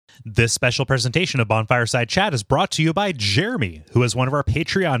This special presentation of Bonfireside Chat is brought to you by Jeremy, who is one of our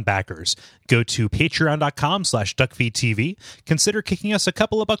Patreon backers. Go to patreon.com/duckfeedtv, consider kicking us a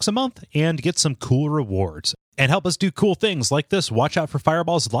couple of bucks a month, and get some cool rewards. And help us do cool things like this Watch Out for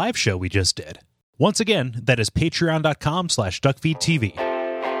Fireballs live show we just did. Once again, that is patreon.com/duckfeedtv.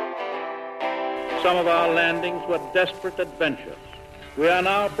 Some of our landings were desperate adventures. We are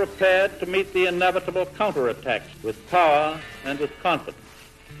now prepared to meet the inevitable counterattacks with power and with confidence.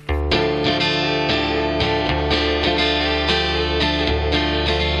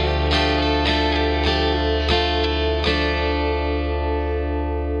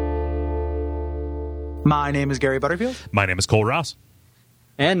 My name is Gary Butterfield. My name is Cole Ross.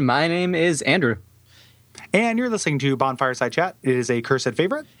 And my name is Andrew. And you're listening to Bonfireside Chat. It is a Cursed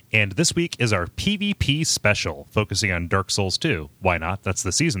Favorite. And this week is our PvP special, focusing on Dark Souls 2. Why not? That's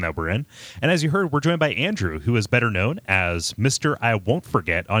the season that we're in. And as you heard, we're joined by Andrew, who is better known as Mr. I Won't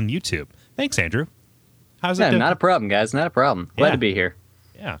Forget on YouTube. Thanks, Andrew. How's it doing? Not a problem, guys. Not a problem. Glad to be here.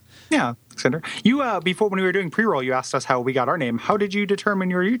 Yeah. Yeah, Xander. You, before, when we were doing pre-roll, you asked us how we got our name. How did you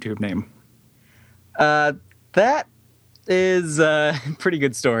determine your YouTube name? That is a pretty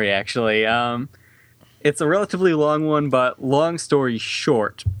good story, actually. It's a relatively long one, but long story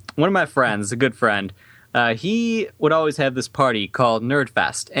short, one of my friends, a good friend, he would always have this party called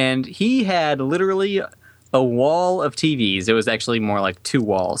Nerdfest, and he had literally a wall of TVs. It was actually more like 2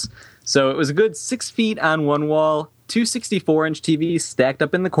 walls. So it was a good 6 feet on one wall, 2 64-inch TVs stacked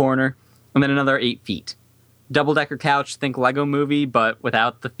up in the corner, and then another 8 feet. Double-decker couch, think Lego Movie, but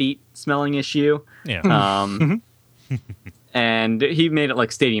without the feet-smelling issue. Yeah. And he made it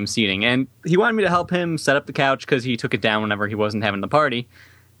like stadium seating. And he wanted me to help him set up the couch because he took it down whenever he wasn't having the party,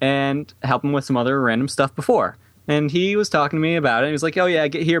 and help him with some other random stuff before. And he was talking to me about it. He was like, oh, yeah, I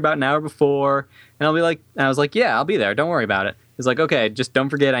get here about an hour before. And I was like, yeah, I'll be there. Don't worry about it. He's like, okay, just don't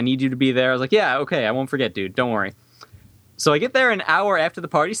forget. I need you to be there. I was like, yeah, okay, I won't forget, dude. Don't worry. So I get there an hour after the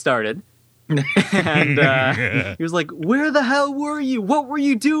party started. And he was like, where the hell were you? What were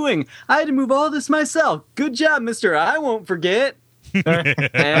you doing? I had to move all this myself. Good job, mister. I won't forget.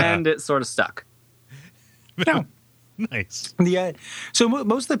 And it sort of stuck. No. Nice. Yeah. So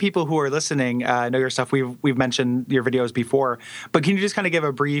most of the people who are listening know your stuff. We've mentioned your videos before, but can you just kind of give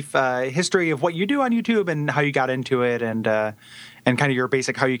a brief history of what you do on YouTube and how you got into it, and kind of your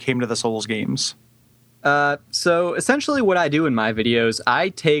basic how you came to the Souls games? So essentially what I do in my videos, I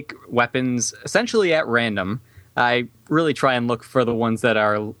take weapons essentially at random. I really try and look for the ones that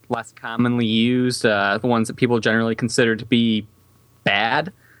are less commonly used, the ones that people generally consider to be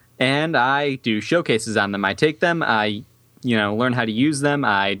bad, and I do showcases on them. I take them, I learn how to use them,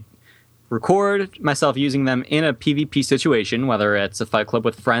 I record myself using them in a PvP situation, whether it's a fight club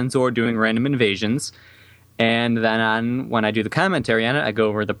with friends or doing random invasions. And then when I do the commentary on it, I go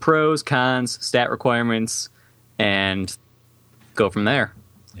over the pros, cons, stat requirements, and go from there.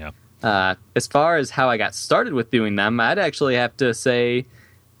 Yeah. As far as how I got started with doing them, I'd actually have to say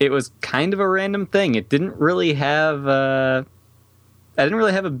it was kind of a random thing. It didn't really have I didn't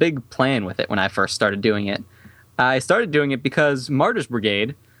really have a big plan with it when I first started doing it. I started doing it because Martyrs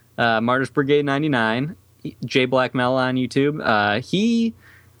Brigade 99, J Blackmel on YouTube, he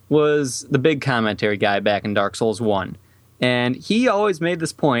was the big commentary guy back in Dark Souls 1. And he always made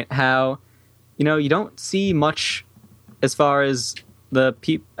this point how, you don't see much as far as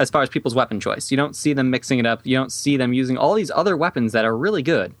people's weapon choice. You don't see them mixing it up. You don't see them using all these other weapons that are really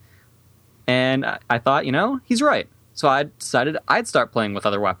good. And I thought, he's right. So I decided I'd start playing with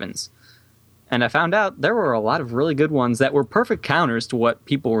other weapons. And I found out there were a lot of really good ones that were perfect counters to what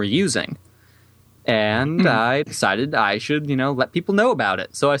people were using. And I decided I should, let people know about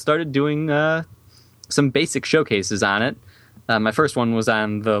it. So I started doing some basic showcases on it. My first one was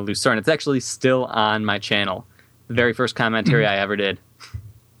on the Lucerne. It's actually still on my channel. The very first commentary I ever did.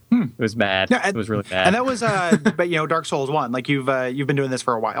 It was bad. Yeah, it was really bad. And that was, but Dark Souls 1. Like you've been doing this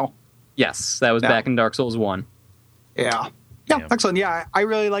for a while. Yes, that was back in Dark Souls 1. Yeah. Yeah, excellent. Yeah, I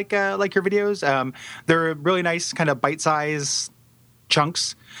really like your videos. They're really nice, kind of bite-sized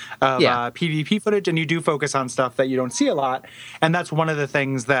chunks of PvP footage, and you do focus on stuff that you don't see a lot. And that's one of the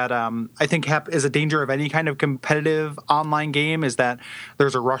things that I think is a danger of any kind of competitive online game, is that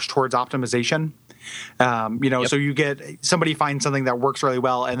there's a rush towards optimization. So you get somebody finds something that works really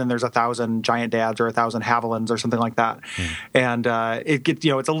well, and then there's 1,000 giant dads or 1,000 javelins or something like that, and it gets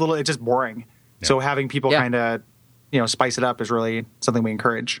it's just boring. Yeah. So having people kind of spice it up is really something we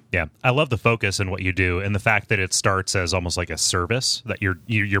encourage. Yeah, I love the focus in what you do, and the fact that it starts as almost like a service, that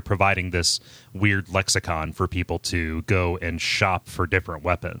you're providing this weird lexicon for people to go and shop for different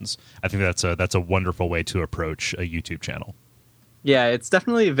weapons. I think that's a wonderful way to approach a YouTube channel. Yeah, it's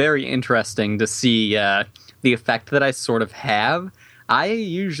definitely very interesting to see the effect that I sort of have.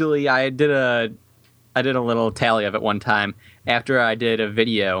 I did a little tally of it one time after I did a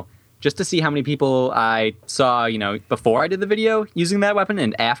video just to see how many people I saw, before I did the video using that weapon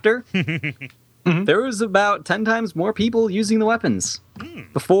and after. There was about 10 times more people using the weapons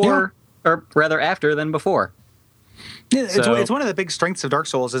before, or rather after than before. Yeah, it's one of the big strengths of Dark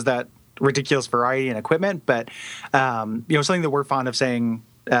Souls is that ridiculous variety in equipment, but something that we're fond of saying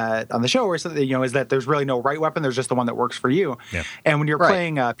on the show is that there's really no right weapon. There's just the one that works for you. Yeah. And when you're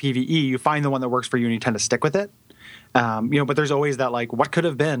playing PvE, you find the one that works for you and you tend to stick with it. But there's always that what could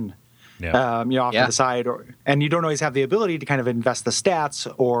have been. Off to the side, and you don't always have the ability to kind of invest the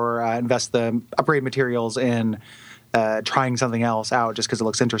stats or invest the upgrade materials in trying something else out just because it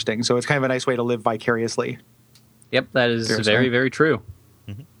looks interesting. So it's kind of a nice way to live vicariously. Yep, that is very, very true.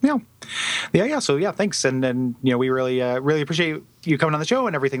 Mm-hmm. Yeah. So thanks, and then we really appreciate you coming on the show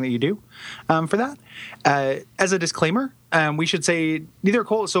and everything that you do for that. As a disclaimer, we should say neither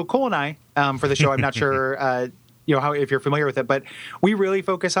Cole and I for the show. I'm not sure. How if you're familiar with it, but we really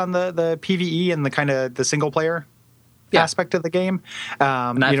focus on the PvE and the kind of the single player aspect of the game.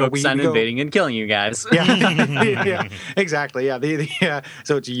 And I focus on invading and killing you guys. Yeah, exactly. Yeah,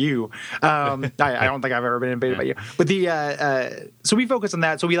 so it's you. I don't think I've ever been invaded by you, but so we focus on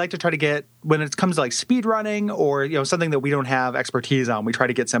that. So we like to try to get when it comes to speed running or something that we don't have expertise on. We try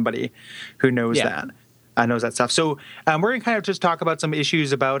to get somebody who knows that. Knows that stuff. So we're going to kind of just talk about some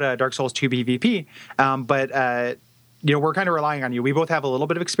issues about Dark Souls 2 PvP, but we're kind of relying on you. We both have a little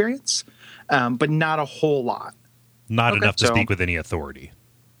bit of experience, but not a whole lot. Not enough to speak with any authority.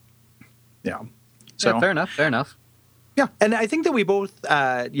 Yeah. So fair enough. Yeah, and I think that we both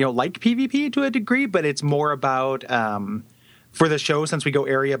like PvP to a degree, but it's more about for the show, since we go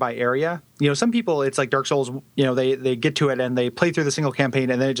area by area, some people, it's like Dark Souls, they get to it and they play through the single campaign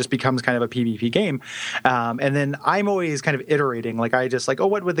and then it just becomes kind of a PvP game. And then I'm always kind of iterating. I just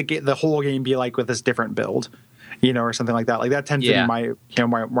what would the whole game be like with this different build, or something like that. That tends to be my,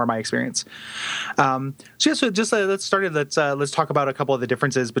 more my experience. So just let's start it. Let's talk about a couple of the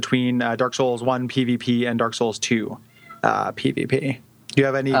differences between Dark Souls 1 PvP and Dark Souls 2 PvP. Do you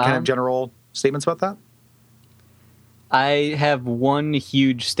have any kind of general statements about that? I have one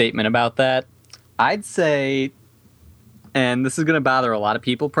huge statement about that. I'd say, and this is going to bother a lot of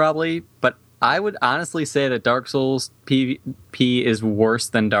people probably, but I would honestly say that Dark Souls PvP is worse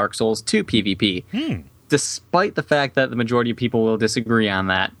than Dark Souls 2 PvP, despite the fact that the majority of people will disagree on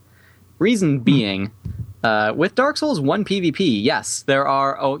that. Reason being, with Dark Souls 1 PvP, yes, there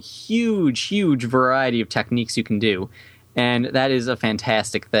are a huge, huge variety of techniques you can do, and that is a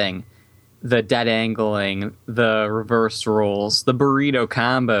fantastic thing. The dead angling, the reverse rolls, the burrito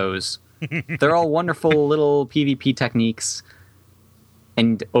combos. They're all wonderful little PvP techniques.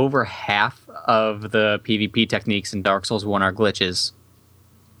 And over half of the PvP techniques in Dark Souls 1 are glitches.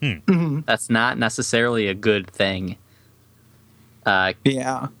 That's not necessarily a good thing.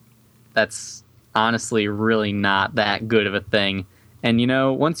 That's honestly really not that good of a thing. And,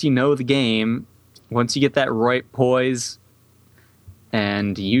 once you know the game, once you get that right poise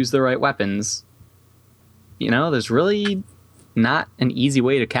and use the right weapons, there's really not an easy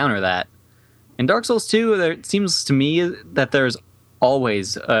way to counter that. In Dark Souls 2, it seems to me that there's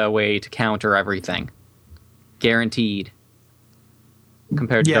always a way to counter everything. Guaranteed.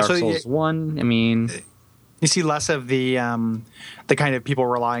 Compared to Dark Souls 1, you see less of the kind of people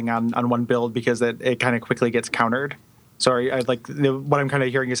relying on one build because it kind of quickly gets countered. Sorry, what I'm kind of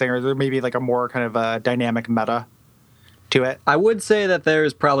hearing you saying, or there may be a more kind of a dynamic meta to it. I would say that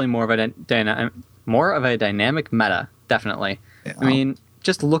there's probably more of a dynamic meta, definitely. Yeah.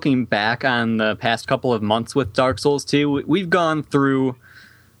 Just looking back on the past couple of months with Dark Souls 2, we've gone through,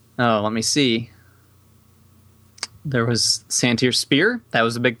 let me see. There was Santir Spear. That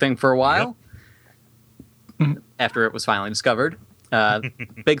was a big thing for a while. Yep. After it was finally discovered.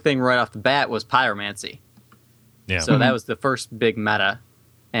 Big thing right off the bat was Pyromancy. Yeah. So that was the first big meta.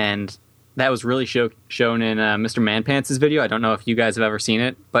 And that was really shown in Mr. Manpants' video. I don't know if you guys have ever seen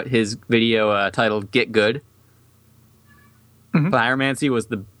it, but his video titled Get Good. Pyromancy was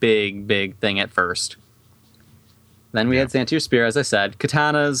the big thing at first. Then we had Santir Spear, as I said.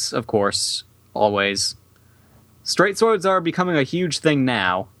 Katanas, of course, always. Straight swords are becoming a huge thing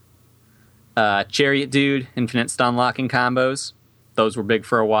now. Chariot Dude, infinite stun locking combos. Those were big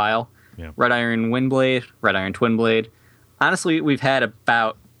for a while. Yeah. Red Iron Windblade, Red Iron Twinblade. Honestly, we've had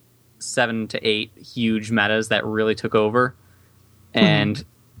about 7 to 8 huge metas that really took over. And,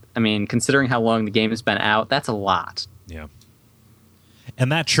 considering how long the game has been out, that's a lot. Yeah.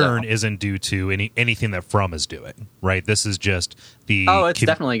 And that churn isn't due to anything that From is doing, right? This is just the... Oh, it's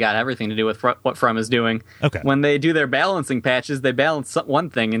definitely got everything to do with what From is doing. Okay. When they do their balancing patches, they balance one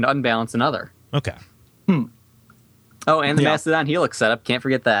thing and unbalance another. Okay. Oh, and the Mastodon Helix setup. Can't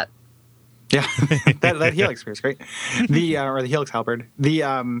forget that. Yeah, that Helix is great. Or the Helix Halberd.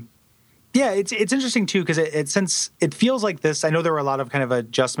 It's interesting too because since it feels like this. I know there were a lot of kind of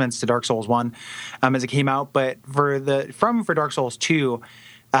adjustments to Dark Souls 1 as it came out, but for Dark Souls 2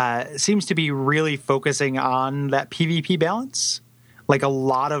 seems to be really focusing on that PvP balance. Like a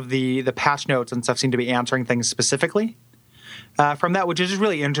lot of the patch notes and stuff seem to be answering things specifically from that, which is just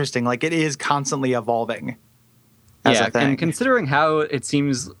really interesting. Like it is constantly evolving. And considering how it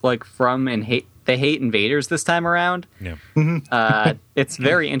seems like From and they hate invaders this time around, it's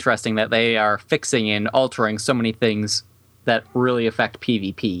very interesting that they are fixing and altering so many things that really affect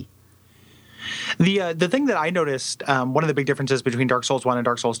PvP. The thing that I noticed, one of the big differences between Dark Souls 1 and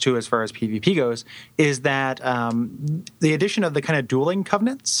Dark Souls 2 as far as PvP goes, is that the addition of the kind of dueling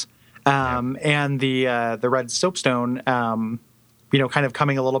covenants and the red soapstone, kind of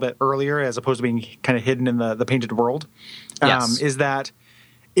coming a little bit earlier as opposed to being kind of hidden in the painted world, is that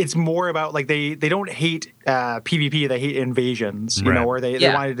it's more about like they don't hate PvP, they hate invasions, or they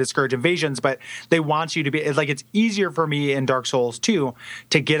want to discourage invasions, but they want you to be it's easier for me in Dark Souls 2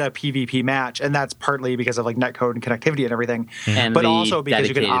 to get a PvP match, and that's partly because of like netcode and connectivity and everything, but also because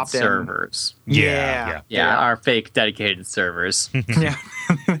you can opt in. Servers. Yeah, our fake dedicated servers. Yeah.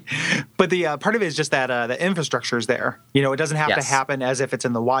 But the part of it is just that the infrastructure is there. It doesn't have to happen as if it's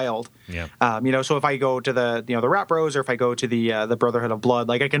in the wild. Yeah. So if I go to the Rat Bros, or if I go to the Brotherhood of Blood,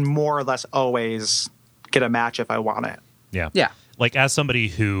 like I can more or less always get a match if I want it. Yeah. Yeah. Like as somebody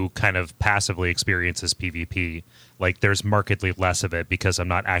who kind of passively experiences PvP, like there's markedly less of it because I'm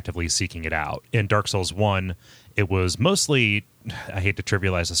not actively seeking it out. In Dark Souls 1, it was mostly, I hate to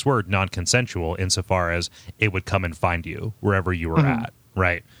trivialize this word, non-consensual insofar as it would come and find you wherever you were at,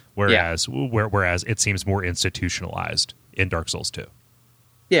 right? Whereas it seems more institutionalized in Dark Souls 2.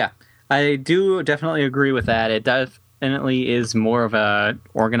 Yeah, I do definitely agree with that. It definitely is more of a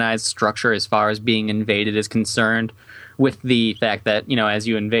organized structure as far as being invaded is concerned, with the fact that, as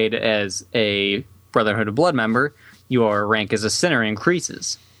you invade as a Brotherhood of Blood member, your rank as a sinner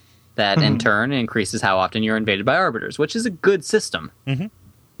increases. That, in turn, increases how often you're invaded by Arbiters, which is a good system.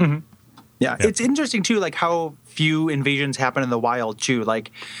 Yeah, it's interesting, too, like how few invasions happen in the wild, too. Like,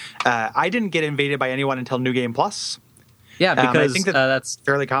 I didn't get invaded by anyone until New Game Plus. Yeah, because I think that's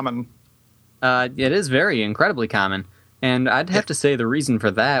fairly common. It is incredibly common. And I'd have to say the reason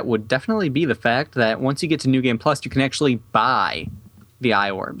for that would definitely be the fact that once you get to New Game Plus, you can actually buy the Eye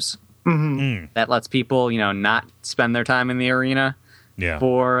Orbs. That lets people, not spend their time in the arena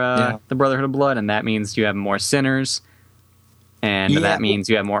for the Brotherhood of Blood, and that means you have more sinners, and that means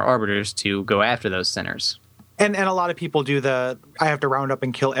you have more Arbiters to go after those sinners. And a lot of people do I have to round up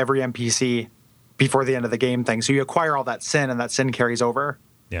and kill every NPC before the end of the game thing. So you acquire all that sin, and that sin carries over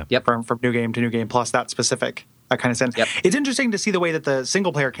from New Game to New Game Plus, that specific kind of sin. It's interesting to see the way that the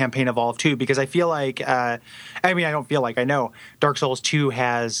single-player campaign evolved, too, because I feel like, I know Dark Souls 2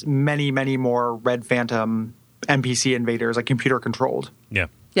 has many, many more Red Phantom NPC invaders, like computer-controlled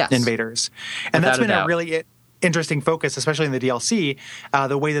invaders. And that's been a really interesting focus, especially in the DLC,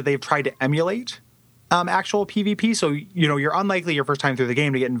 the way that they've tried to emulate actual PvP. So, you're unlikely your first time through the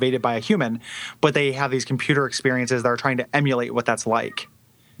game to get invaded by a human, but they have these computer experiences that are trying to emulate what that's like.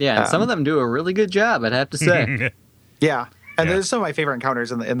 Yeah, and some of them do a really good job, I'd have to say. And there's some of my favorite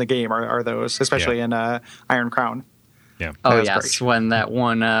encounters in the game are those, especially in Iron Crown. Yeah. Oh, yes, great. When that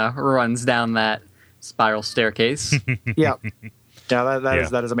one runs down that spiral staircase.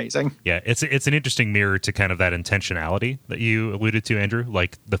 That is amazing. Yeah, it's an interesting mirror to kind of that intentionality that you alluded to, Andrew,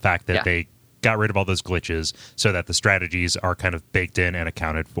 like the fact that they got rid of all those glitches so that the strategies are kind of baked in and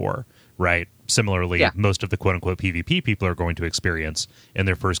accounted for, right? Similarly, most of the quote-unquote PvP people are going to experience in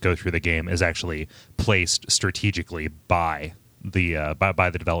their first go through the game is actually placed strategically by the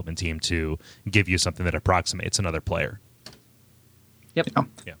development team to give you something that approximates another player.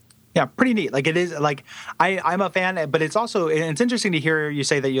 Yeah, pretty neat. Like it is like I'm a fan, but it's interesting to hear you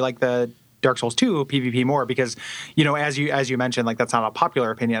say that you like the Dark Souls 2 PvP more because, as you mentioned, like that's not a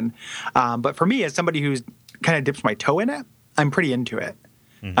popular opinion. But for me, as somebody who's kind of dips my toe in it, I'm pretty into it.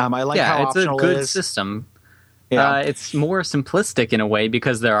 I like how optional it is. It's a good system. It's more simplistic in a way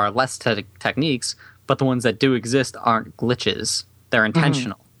because there are less techniques, but the ones that do exist aren't glitches. They're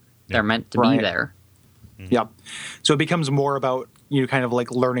intentional. They're meant to be there. Yeah. So it becomes more about kind of like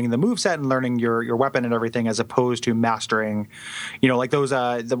learning the moveset and learning your weapon and everything as opposed to mastering, like those,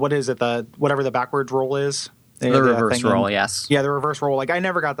 whatever the backwards roll is. The reverse roll, yes. Yeah, the reverse roll. Like, I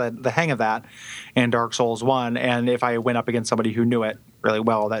never got the hang of that in Dark Souls 1, and if I went up against somebody who knew it really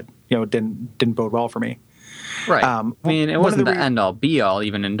well, that, didn't bode well for me. Right. I mean, it wasn't the end-all, be-all,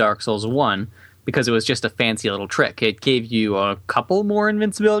 even in Dark Souls 1, because it was just a fancy little trick. It gave you a couple more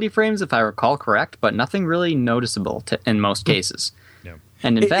invincibility frames, if I recall correct, but nothing really noticeable in most cases. Yeah.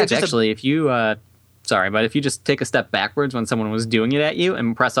 And in fact, actually, if you... if you just take a step backwards when someone was doing it at you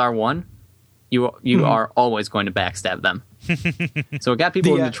and press R1, you are always going to backstab them. So it got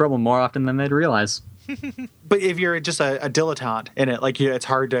people into trouble more often than they'd realize. But if you're just a dilettante in it, like, it's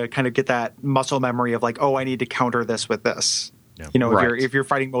hard to kind of get that muscle memory of like, oh, I need to counter this with this. Yeah. If you're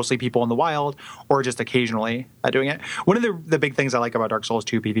fighting mostly people in the wild or just occasionally doing it. One of the big things I like about Dark Souls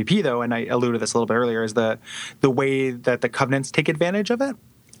 2 PvP, though, and I alluded to this a little bit earlier, is the way that the Covenants take advantage of it,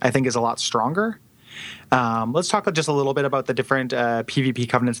 I think, is a lot stronger. Let's talk just a little bit about the different PvP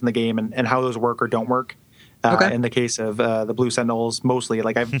covenants in the game and how those work or don't work. In the case of the Blue Sentinels, mostly.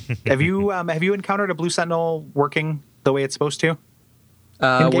 Like, have you encountered a Blue Sentinel working the way it's supposed to?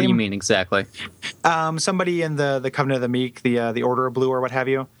 What do you mean exactly? Somebody in the Covenant of the Meek, the Order of Blue, or what have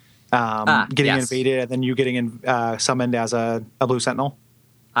you, getting invaded and then you getting summoned as a Blue Sentinel.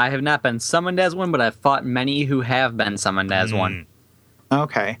 I have not been summoned as one, but I've fought many who have been summoned as one.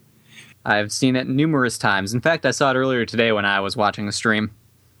 Okay. I've seen it numerous times. In fact, I saw it earlier today when I was watching the stream.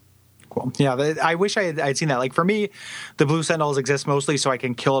 Cool. Yeah, I wish I'd seen that. Like, for me, the Blue Sentinels exist mostly so I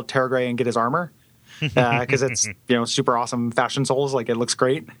can kill Terragray and get his armor. Because it's, super awesome Fashion Souls. Like, it looks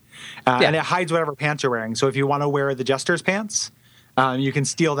great. And it hides whatever pants you're wearing. So if you want to wear the Jester's pants, you can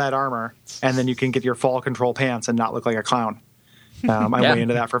steal that armor, and then you can get your fall control pants and not look like a clown. I'm way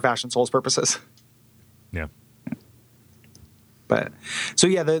into that for Fashion Souls purposes. Yeah. But so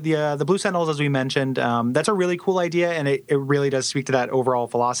the Blue Sentinels, as we mentioned, that's a really cool idea, and it really does speak to that overall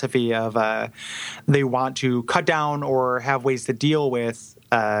philosophy of they want to cut down or have ways to deal with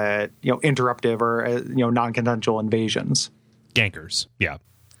interruptive or non-consensual invasions. Gankers, yeah,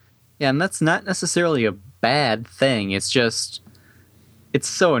 and that's not necessarily a bad thing. It's just it's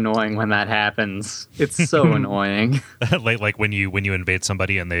so annoying when that happens. It's so annoying. like when you invade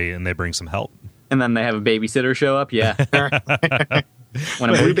somebody and they bring some help. And then they have a babysitter show up, yeah. When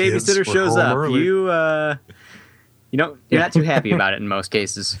a blue babysitter shows up, you're not too happy about it in most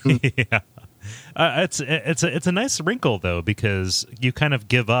cases. Yeah, it's a nice wrinkle though, because you kind of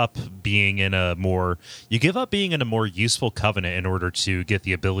give up being in a more useful covenant in order to get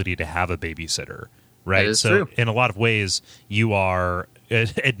the ability to have a babysitter, right? That is true. In a lot of ways, you are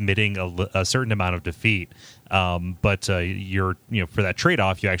admitting a certain amount of defeat, but you're for that trade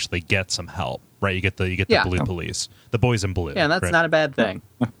off, you actually get some help. Right, you get the blue police, the boys in blue. Yeah, and that's not a bad thing.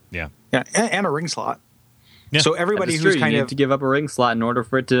 Yeah, and a ring slot. Yeah. So everybody who's you need to give up a ring slot in order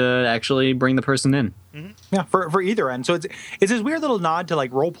for it to actually bring the person in. Mm-hmm. Yeah, for either end. So it's this weird little nod to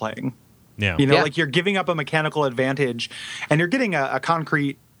like role playing. Yeah, like you're giving up a mechanical advantage, and you're getting a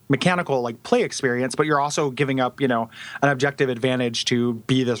concrete mechanical like play experience, but you're also giving up an objective advantage to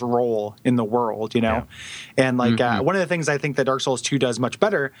be this role in the world, and like one of the things I think that Dark Souls 2 does much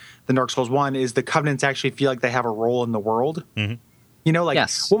better than Dark Souls 1 is the covenants actually feel like they have a role in the world.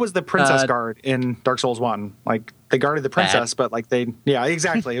 What was the princess guard in Dark Souls 1? Like, they guarded the princess, but like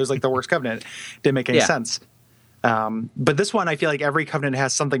exactly, it was like the worst covenant. Didn't make any sense. But this one, I feel like every covenant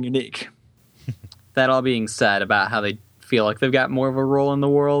has something unique. That all being said about how they feel like they've got more of a role in the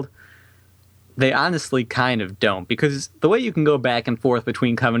world, they honestly kind of don't, because the way you can go back and forth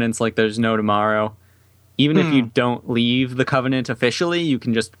between covenants like there's no tomorrow, even if you don't leave the covenant officially, you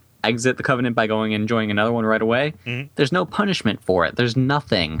can just exit the covenant by going and joining another one right away. There's no punishment for it. There's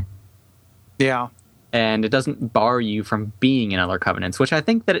nothing. Yeah. And it doesn't bar you from being in other covenants, which I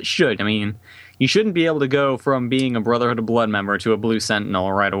think that it should. I mean, you shouldn't be able to go from being a Brotherhood of Blood member to a Blue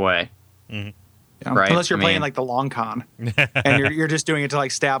Sentinel right away. Yeah. Right? Unless you're playing like the long con, and you're just doing it to like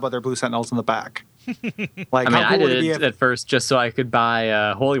stab other Blue Sentinels in the back. Like, I mean, I did it at first just so I could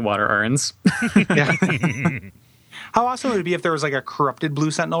buy holy water urns. How awesome would it be if there was like a corrupted Blue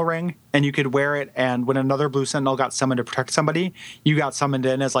Sentinel ring, and you could wear it, and when another Blue Sentinel got summoned to protect somebody, you got summoned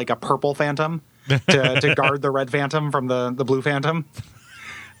in as like a purple Phantom to guard the red Phantom from the blue Phantom.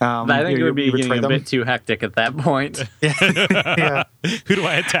 I think it would be getting a bit too hectic at that point. Yeah. Who do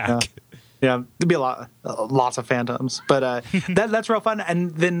I attack? Yeah, there'd be lots of phantoms, but that's real fun.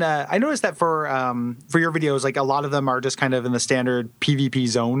 And then I noticed that for your videos, like a lot of them are just kind of in the standard PvP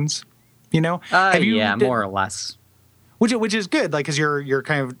zones. More or less. Which is good, like, because you're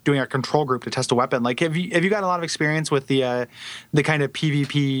kind of doing a control group to test a weapon. Like, have you got a lot of experience with the kind of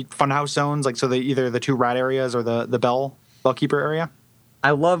PvP funhouse zones? Like, so either the two rat areas or the Bellkeeper area.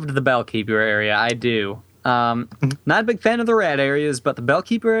 I loved the Bellkeeper area. I do. Not a big fan of the rat areas, but the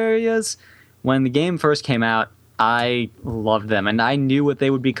Bellkeeper areas, when the game first came out, I loved them, and I knew what they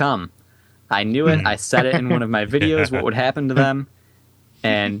would become. I knew it. I said it in one of my videos, what would happen to them,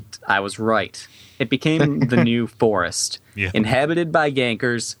 and I was right. It became the new forest, inhabited by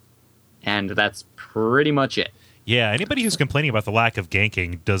gankers, and that's pretty much it. Yeah, anybody who's complaining about the lack of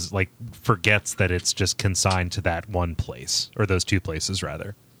ganking forgets that it's just consigned to that one place, or those two places,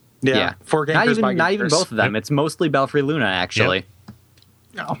 rather. Yeah. For gankers, not even both of them. It's mostly Belfry Luna, actually.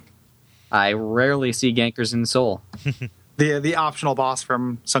 No. I rarely see gankers in Soul. The optional boss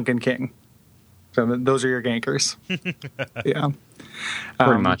from Sunken King. So those are your gankers. Yeah.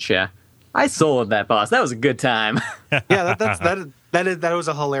 Pretty much, yeah. I soloed that boss. That was a good time. Yeah, that was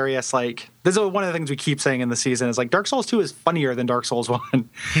a hilarious, this is one of the things we keep saying in the season is Dark Souls 2 is funnier than Dark Souls 1.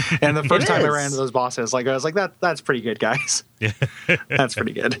 And the first time I ran into those bosses, I was like, that's pretty good, guys. Yeah. That's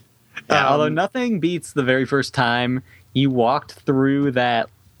pretty good. Yeah, although nothing beats the very first time you walked through that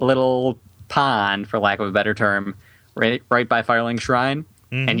little pond, for lack of a better term, right by Firelink Shrine,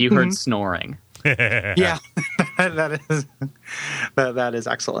 and you heard snoring. Yeah, that is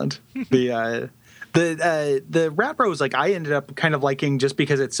excellent. The Rat Bros, I ended up kind of liking just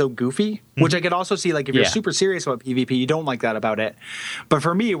because it's so goofy, which I could also see, if you're super serious about PvP, you don't like that about it. But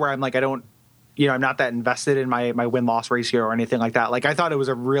for me, where I'm I don't, I'm not that invested in my win-loss ratio or anything like that. I thought it was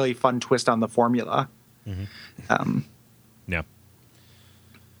a really fun twist on the formula. Yeah.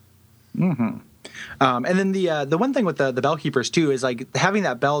 And then the one thing with the Bellkeepers too is having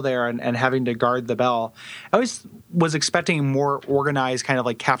that bell there and having to guard the bell. I always was expecting more organized kind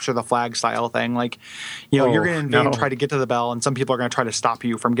of capture the flag style thing. You're going to invade and try to get to the bell, and some people are going to try to stop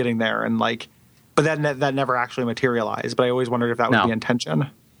you from getting there. And but that never actually materialized. But I always wondered if that was the intention.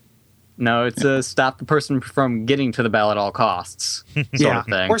 No, it's stop the person from getting to the bell at all costs. Sort of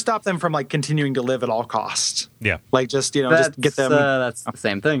thing. Or stop them from continuing to live at all costs. Yeah, just get them. That's the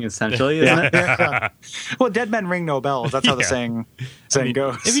same thing essentially, isn't it? Yeah. Well, dead men ring no bells. That's how the saying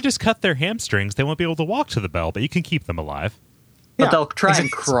goes. If you just cut their hamstrings, they won't be able to walk to the bell, but you can keep them alive. But they'll try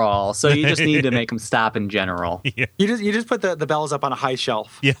and crawl, so you just need to make them stop in general. Yeah. You just put the bells up on a high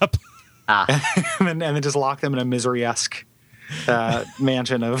shelf. Yep. and then just lock them in a misery-esque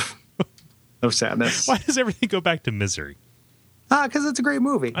mansion of sadness. Why does everything go back to Misery? Because it's a great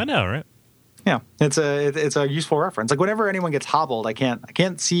movie. I know, right? Yeah, it's a useful reference. Whenever anyone gets hobbled, I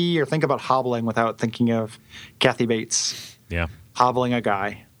can't see or think about hobbling without thinking of Kathy Bates. Yeah, hobbling a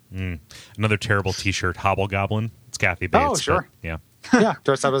guy. Another terrible T-shirt, Hobble Goblin. It's Kathy Bates. Oh, sure. Yeah. Yeah,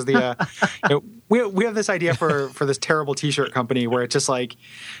 dressed up as the. We have this idea for this terrible T-shirt company where it's just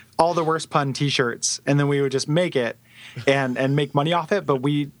all the worst pun T-shirts, and then we would just make it and make money off it. But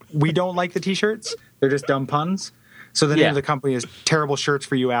we don't like the T-shirts; they're just dumb puns. So the name of the company is Terrible Shirts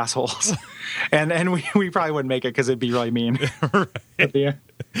for You Assholes, and we probably wouldn't make it because it'd be really mean. Right.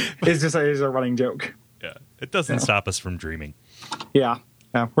 It's just a running joke. Yeah, it doesn't stop us from dreaming. Yeah,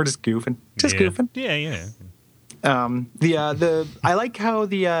 we're just goofing, goofing. Yeah. I like how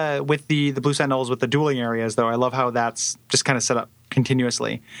with the Blue Sentinels with the dueling areas though. I love how that's just kind of set up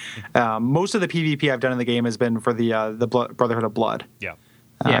continuously. Most of the PvP I've done in the game has been for the Brotherhood of Blood. Yeah.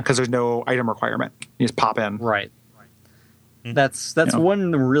 Because there's no item requirement. You just pop in. Right. That's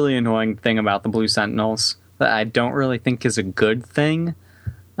one really annoying thing about the Blue Sentinels that I don't really think is a good thing.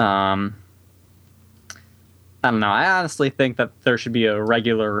 I don't know. I honestly think that there should be a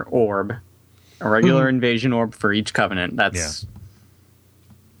regular orb. A regular invasion orb for each covenant. That's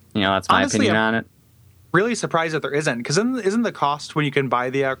that's my opinion on it. Really surprised that there isn't, because isn't the cost when you can buy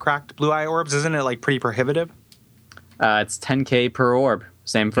the cracked blue eye orbs, isn't it pretty prohibitive? It's $10,000 per orb.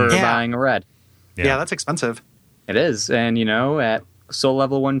 Same for buying a red. Yeah, that's expensive. It is, and at Soul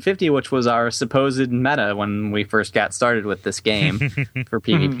level 150, which was our supposed meta when we first got started with this game for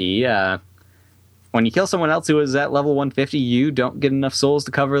PvP. When you kill someone else who is at level 150, you don't get enough souls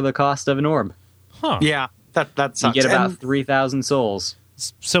to cover the cost of an orb. Huh. Yeah, that sucks. You get about 3,000 souls.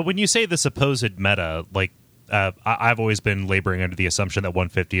 So when you say the supposed meta, I've always been laboring under the assumption that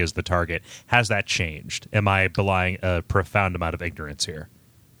 150 is the target. Has that changed? Am I belying a profound amount of ignorance here?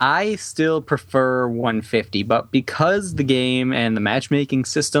 I still prefer 150, but because the game and the matchmaking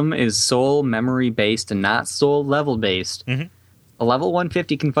system is soul memory based and not soul level based, a level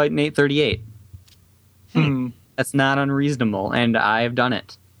 150 can fight an 838. That's not unreasonable, and I've done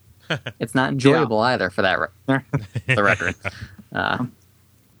it. It's not enjoyable either, for that the record.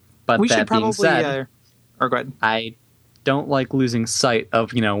 But we that being said, or go ahead. I don't like losing sight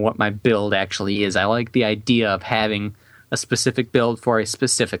of what my build actually is. I like the idea of having a specific build for a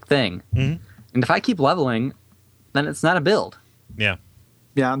specific thing. And if I keep leveling, then it's not a build. Yeah.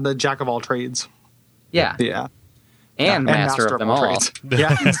 Yeah, the jack of all trades. Yeah. Yeah. And master of them all. Trades.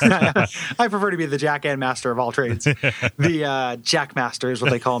 Yeah. I prefer to be the jack and master of all trades. The jack master is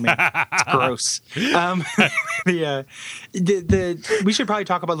what they call me. It's gross. We should probably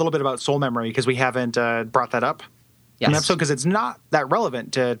talk a little bit about soul memory because we haven't brought that up in the episode because it's not that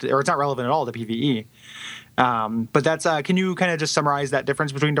relevant or it's not relevant at all to PvE. But that's can you kind of just summarize that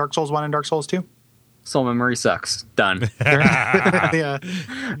difference between Dark Souls 1 and Dark Souls 2? Soul memory sucks. Done. Yeah.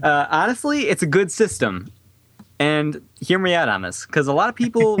 Honestly, it's a good system. And hear me out on this, because a lot of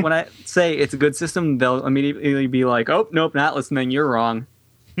people, when I say it's a good system, they'll immediately be like, oh, nope, not listening, you're wrong.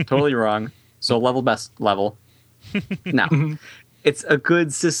 Totally wrong. So level best level. No. It's a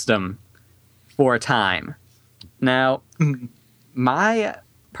good system for a time. Now, my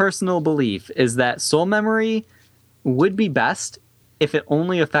personal belief is that soul memory would be best if it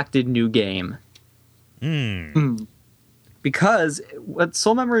only affected new game. Because what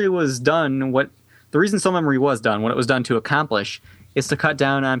soul memory was done, the reason soul memory was done, what it was done to accomplish, is to cut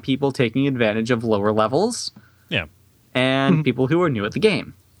down on people taking advantage of lower levels. Yeah. And people who are new at the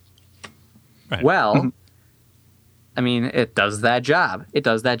game. Right. Well, I mean, it does that job. It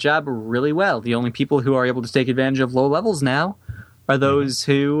does that job really well. The only people who are able to take advantage of low levels now are those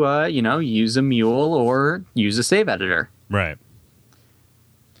who, use a mule or use a save editor. Right.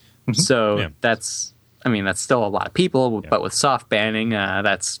 So that's still a lot of people, but with soft banning,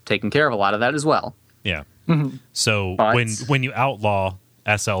 that's taking care of a lot of that as well. Yeah. So when you outlaw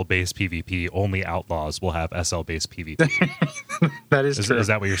SL-based PvP, only outlaws will have SL-based PvP. That is true. Is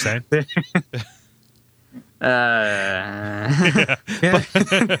that what you're saying?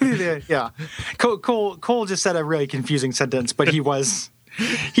 Yeah. Cole just said a really confusing sentence, but he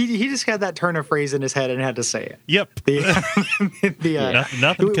just had that turn of phrase in his head and had to say it. Yep.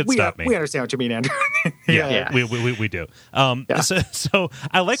 Nothing could stop me. We understand what you mean, Andrew. Yeah. We do. So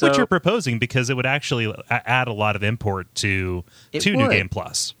I like what you're proposing because it would actually add a lot of import to New Game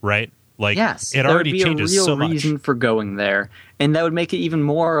Plus, right? Like, yes, it already changes so much. There would be a real reason for going there, and that would make it even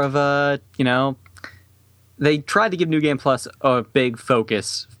more of a, they tried to give New Game Plus a big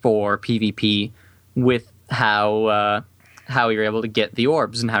focus for PvP with how you're able to get the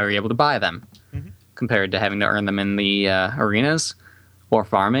orbs and how you're able to buy them, compared to having to earn them in the arenas or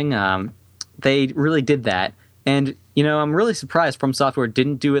farming. They really did that, and I'm really surprised From Software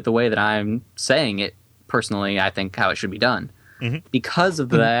didn't do it the way that I'm saying it. Personally, I think how it should be done. Because of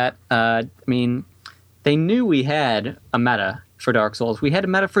that, they knew we had a meta for Dark Souls. We had a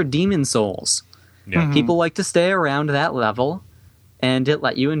meta for Demon Souls. Yeah. People like to stay around that level, and it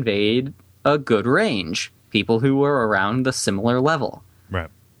let you invade a good range. People who were around the similar level. Right.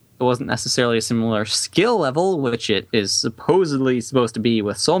 It wasn't necessarily a similar skill level, which it is supposedly supposed to be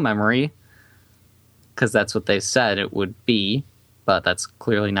with soul memory, because that's what they said it would be, but that's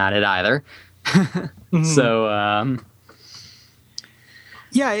clearly not it either. So,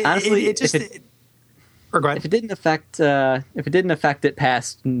 honestly, if it didn't affect it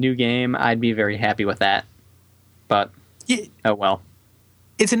past new game, I'd be very happy with that. But oh well.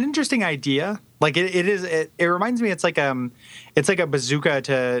 It's an interesting idea. Like it reminds me. It's like a bazooka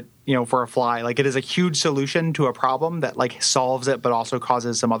to for a fly. Like it is a huge solution to a problem that like solves it, but also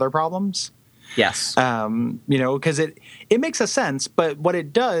causes some other problems. Yes. Because it makes a sense, but what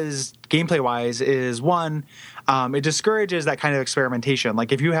it does gameplay wise is one, it discourages that kind of experimentation.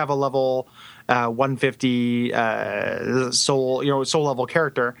 Like if you have a level 150 soul level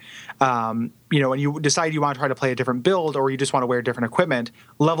character, and you decide you want to try to play a different build or you just want to wear different equipment,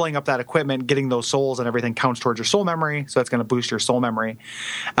 leveling up that equipment, getting those souls and everything counts towards your soul memory. So that's going to boost your soul memory.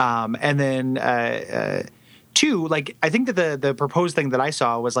 And then two, like I think that the proposed thing that I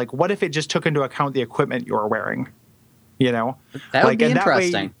saw was like, what if it just took into account the equipment you're wearing? That would be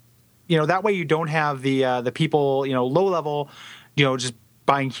interesting. That way you don't have the people, low level, just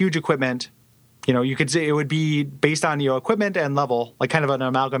buying huge equipment. You could say it would be based on equipment and level, like kind of an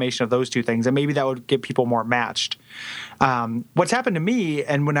amalgamation of those two things, and maybe that would get people more matched. What's happened to me,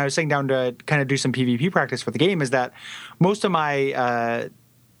 and when I was sitting down to kind of do some PvP practice for the game, is that most of my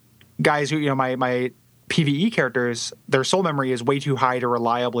guys who my PvE characters, their soul memory is way too high to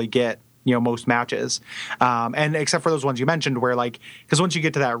reliably get most matches, and except for those ones you mentioned, where like because once you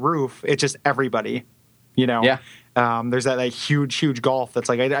get to that roof, it's just everybody, Yeah. There's that huge gulf that's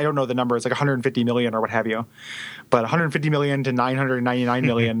like I don't know the number. It's like 150 million or what have you, but 150 million to 999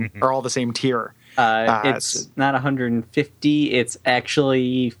 million are all the same tier. It's not 150. It's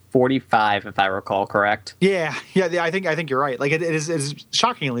actually 45, if I recall correct. Yeah. I think you're right. Like it is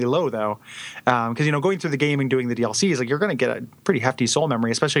shockingly low though, because going through the game and doing the DLCs, like you're going to get a pretty hefty soul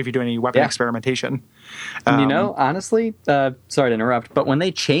memory, especially if you do any weapon experimentation. And honestly, sorry to interrupt, but when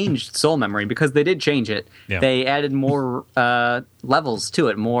they changed soul memory, because they did change it, they added more levels to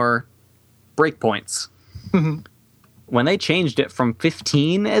it, more breakpoints. Mm-hmm. When they changed it from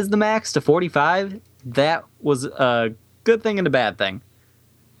 15 as the max to 45, that was a good thing and a bad thing.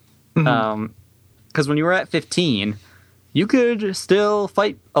 Because when you were at 15, you could still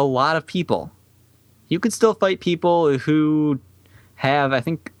fight a lot of people. You could still fight people who have, I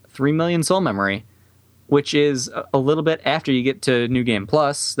think, 3 million soul memory, which is a little bit after you get to New Game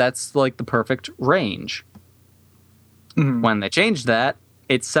Plus. That's like the perfect range. Mm-hmm. When they changed that,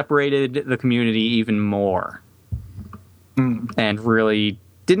 it separated the community even more. And really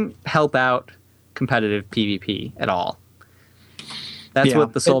didn't help out competitive PvP at all. That's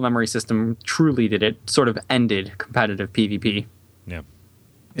what the soul memory system truly did. It sort of ended competitive PvP.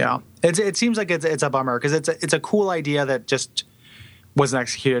 Yeah. It seems like it's a bummer because it's a cool idea that just wasn't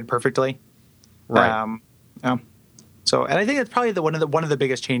executed perfectly. Right. So, and I think it's probably one of the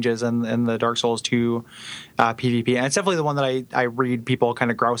biggest changes in the Dark Souls 2 PvP, and it's definitely the one that I read people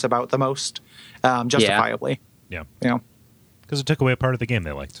kind of grouse about the most, justifiably. Yeah. Because it took away a part of the game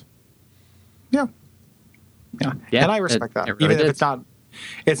they liked. Yeah, and I respect that, really even did. if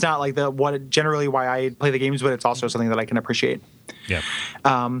it's not like generally why I play the games, but it's also something that I can appreciate. Yeah.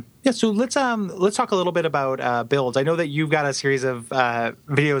 So let's talk a little bit about builds. I know that you've got a series of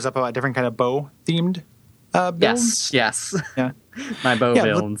videos up about different kind of bow themed builds. Yes. Yeah. My bow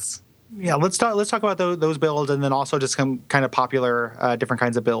builds. Let's talk about those builds, and then also just some kind of popular different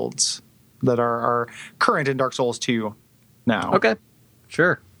kinds of builds that are current in Dark Souls 2 now. Okay.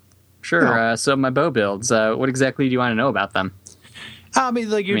 Sure. Yeah. So my bow builds, what exactly do you want to know about them?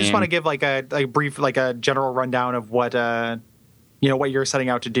 Just want to give like a brief, like a general rundown of what what you're setting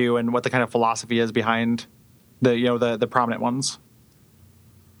out to do and what the kind of philosophy is behind the prominent ones.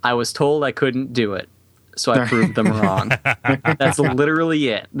 I was told I couldn't do it, so I proved them wrong. That's literally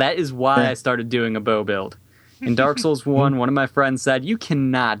it. That is why I started doing a bow build. In Dark Souls 1, one of my friends said, "You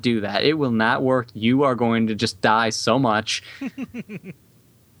cannot do that. It will not work. You are going to just die so much."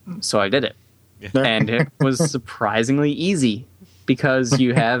 So I did it. And it was surprisingly easy because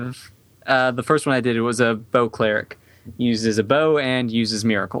you have... the first one I did, it was a bow cleric. Uses a bow and uses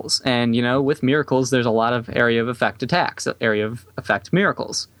miracles. And, with miracles, there's a lot of area of effect attacks, area of effect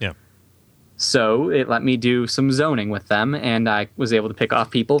miracles. Yeah. So it let me do some zoning with them, and I was able to pick off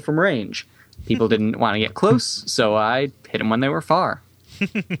people from range. People didn't want to get close, so I hit them when they were far.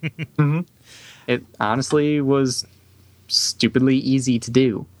 Mm-hmm. It honestly was stupidly easy to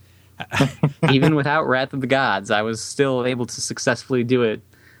do. Even without Wrath of the Gods, I was still able to successfully do it.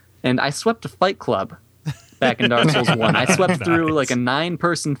 And I swept a fight club back in Dark Souls 1. I swept through like a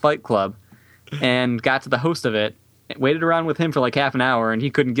 9-person fight club and got to the host of it, waited around with him for like half an hour, and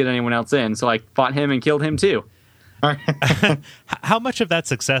he couldn't get anyone else in, so I fought him and killed him too. How much of that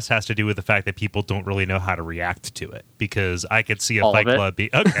success has to do with the fact that people don't really know how to react to it? Because I could see a fight club be...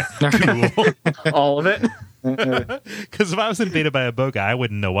 Okay, cool. All of it? Because if I was invaded by a bow guy, I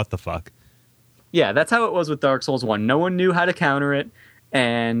wouldn't know what the fuck. Yeah, that's how it was with Dark Souls 1. No one knew how to counter it,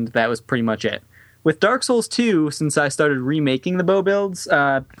 and that was pretty much it. With Dark Souls 2, since I started remaking the bow builds...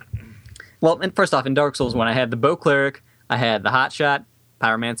 and first off, in Dark Souls 1, I had the bow cleric, I had the hotshot,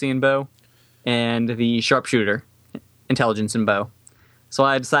 pyromancy and bow, and the sharpshooter, intelligence and bow. So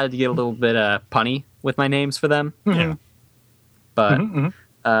I decided to get a little bit punny with my names for them. Yeah. But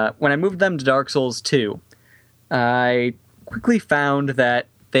when I moved them to Dark Souls 2, I quickly found that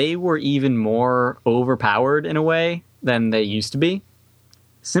they were even more overpowered in a way than they used to be.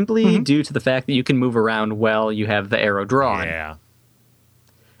 Simply due to the fact that you can move around while you have the arrow drawn. Yeah.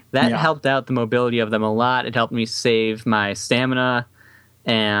 That helped out the mobility of them a lot. It helped me save my stamina,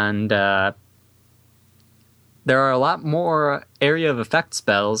 and there are a lot more area of effect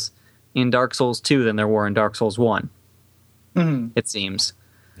spells in Dark Souls 2 than there were in Dark Souls 1, it seems.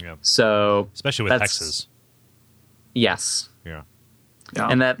 Yeah. So especially with hexes. Yes. Yeah.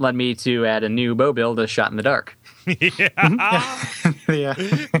 And that led me to add a new bow build, a Shot in the Dark. Yeah.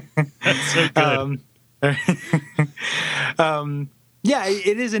 That's so good. Yeah,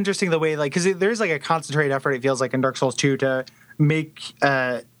 it is interesting the way, like, because there's like a concentrated effort, it feels like, in Dark Souls 2 to make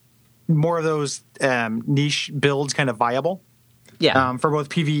more of those niche builds kind of viable. Yeah. For both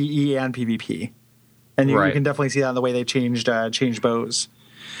PvE and PvP. And you can definitely see that in the way they changed bows.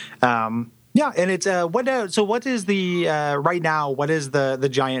 Yeah, and it's what? So what is the right now? What is the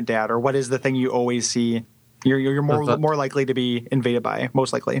giant dad, or what is the thing you always see? You're more likely to be invaded by,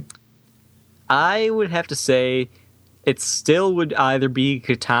 most likely. I would have to say it still would either be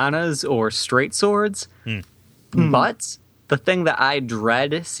katanas or straight swords. But the thing that I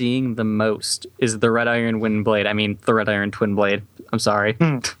dread seeing the most is the Red Iron Windblade. I mean, the Red Iron Twin Blade. I'm sorry.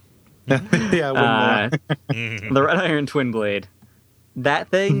 Yeah, the Red Iron Twin Blade. That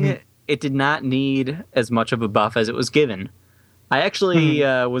thing, it did not need as much of a buff as it was given. I actually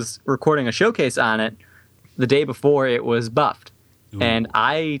was recording a showcase on it the day before it was buffed. Ooh. And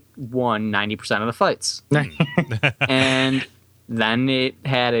I won 90% of the fights. And then it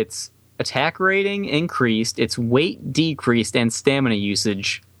had its attack rating increased, its weight decreased, and stamina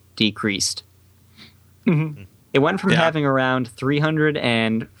usage decreased. It went from having around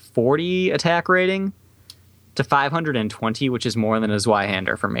 340 attack rating to 520, which is more than a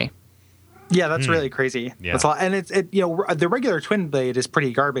Zweihander for me. Yeah, that's really crazy. Yeah. That's a lot. And the regular twin blade is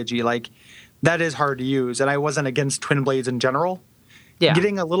pretty garbagey. Like, that is hard to use. And I wasn't against twin blades in general. Yeah.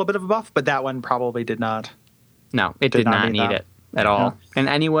 Getting a little bit of a buff, but that one probably did not. No, it did not need it at all in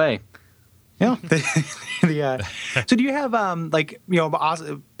any way. Yeah. So do you have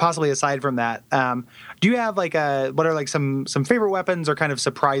possibly aside from that, do you have what are some favorite weapons or kind of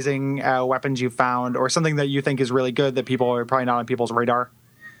surprising weapons you found, or something that you think is really good that people are probably not on people's radar?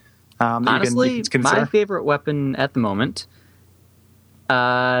 Honestly, my favorite weapon at the moment,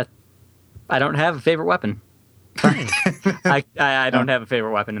 I don't have a favorite weapon. I don't have a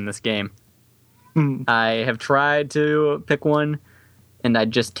favorite weapon in this game. I have tried to pick one, and I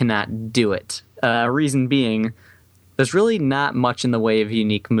just cannot do it. Reason being, there's really not much in the way of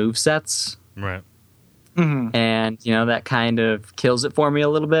unique movesets. Right. And, that kind of kills it for me a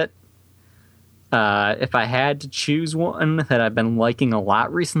little bit. If I had to choose one that I've been liking a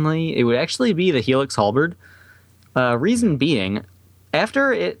lot recently, it would actually be the Helix Halberd. Reason being,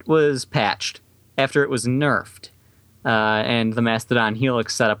 after it was patched, after it was nerfed, and the Mastodon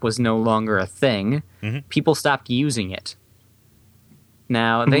Helix setup was no longer a thing, people stopped using it.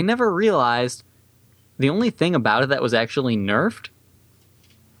 Now, they never realized the only thing about it that was actually nerfed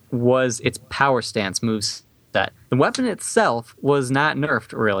was its power stance moveset. The weapon itself was not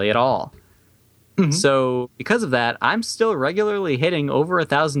nerfed really at all. So, because of that, I'm still regularly hitting over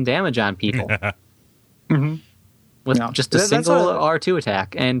 1,000 damage on people. With just a single R2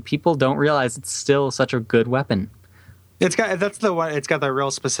 attack, and people don't realize it's still such a good weapon. It's got the real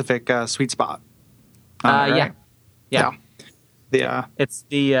specific sweet spot. Right? Yeah. It's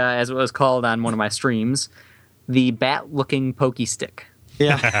the as it was called on one of my streams, the bat-looking pokey stick.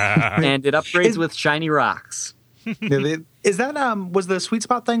 Yeah, and it upgrades with shiny rocks. Is that was the sweet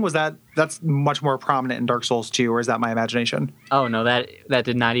spot thing? That's much more prominent in Dark Souls 2, or is that my imagination? Oh no, that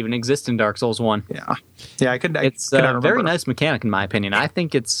did not even exist in Dark Souls 1. Yeah. It's a very nice mechanic in my opinion. I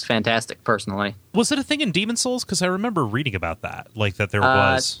think it's fantastic personally. Was it a thing in Demon Souls? Because I remember reading about that, like that there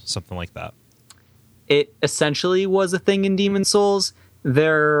was something like that. It essentially was a thing in Demon Souls.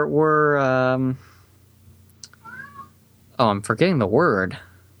 There were I'm forgetting the word.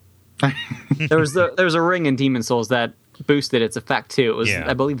 There was a ring in Demon Souls that boosted its effect too. It was,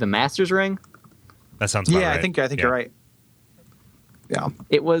 I believe, the Master's Ring. That sounds about right. I think you're right. Yeah,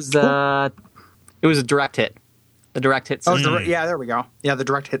 it was. Cool. It was a direct hit. The direct hit system. There we go. Yeah, the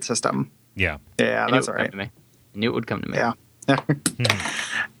direct hit system. Yeah, that's all right. I knew it would come to me. Yeah.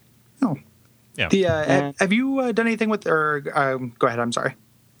 Oh. Yeah. Have you done anything with? Or go ahead. I'm sorry.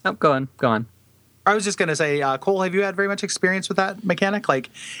 Oh, go on. I was just going to say, Cole, have you had very much experience with that mechanic? Like,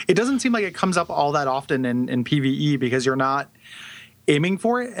 it doesn't seem like it comes up all that often in PvE because you're not aiming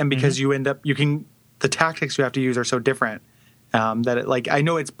for it, and because the tactics you have to use are so different that I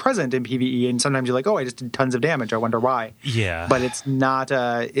know it's present in PvE, and sometimes you're like, oh, I just did tons of damage. I wonder why. Yeah. But it's not.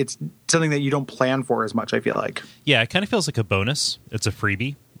 It's something that you don't plan for as much, I feel like. Yeah, it kind of feels like a bonus. It's a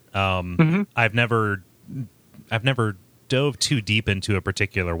freebie. I've never dove too deep into a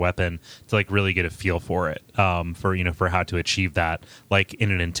particular weapon to really get a feel for it, for how to achieve that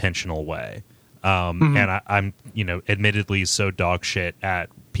in an intentional way. And I'm admittedly so dog shit at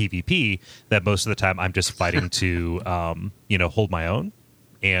PvP that most of the time I'm just fighting to hold my own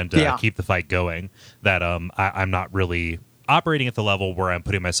and keep the fight going, that I'm not really operating at the level where I'm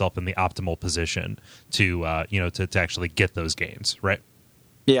putting myself in the optimal position to actually get those gains, right?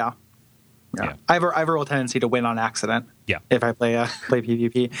 Yeah. I have a real tendency to win on accident. Yeah. If I play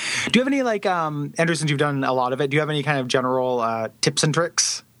PvP. Do you have any Andrew, since you've done a lot of it, do you have any kind of general tips and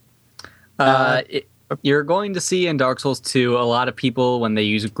tricks? You're going to see in Dark Souls 2 a lot of people, when they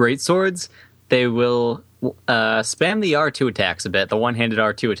use great swords, they will spam the R2 attacks a bit, the one-handed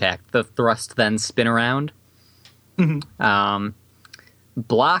R2 attack, the thrust then spin around.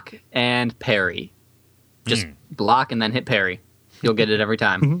 Block and parry. Just block and then hit parry. You'll get it every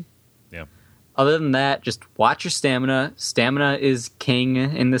time. Yeah. Other than that, just watch your stamina. Stamina is king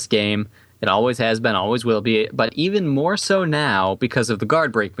in this game. It always has been, always will be, but even more so now because of the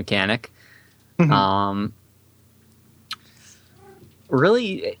guard break mechanic.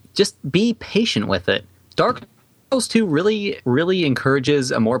 Really, just be patient with it. Dark Souls 2 really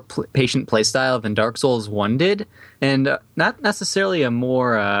encourages a more patient playstyle than Dark Souls 1 did, and not necessarily a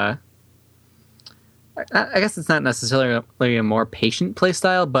more... I guess it's not necessarily a more patient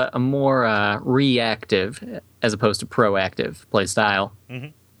playstyle, but a more reactive as opposed to proactive playstyle.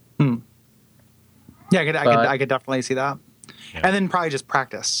 Yeah, I could definitely see that. Yeah. And then probably just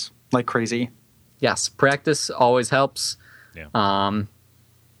practice like crazy. Yes, practice always helps. Yeah.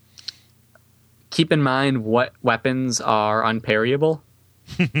 Keep in mind what weapons are unparryable,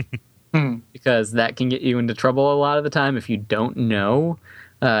 because that can get you into trouble a lot of the time if you don't know.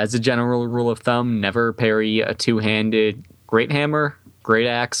 As a general rule of thumb, never parry a two-handed great hammer, great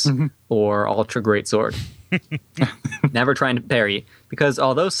axe, or ultra great sword. Never trying to parry, because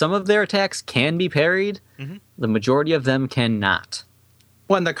although some of their attacks can be parried, the majority of them cannot.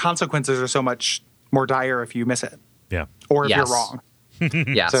 Well, and the consequences are so much more dire if you miss it. Yeah. Or if you're wrong.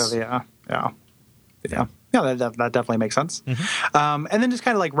 Yes. So, yeah, that definitely makes sense. And then just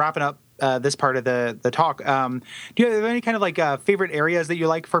kind of like wrapping up this part of the talk, do you have any kind of like favorite areas that you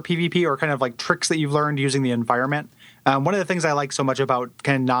like for PvP, or kind of like tricks that you've learned using the environment? One of the things I like so much about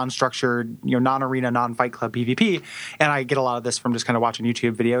kind of non-structured, non-arena, non-fight club PvP, and I get a lot of this from just kind of watching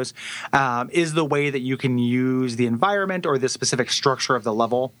YouTube videos, is the way that you can use the environment or the specific structure of the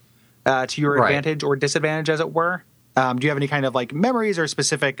level to your advantage or disadvantage, as it were. Do you have any kind of like memories or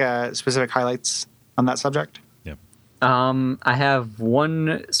specific highlights on that subject? Yeah. I have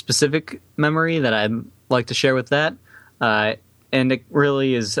one specific memory that I'd like to share with that, and it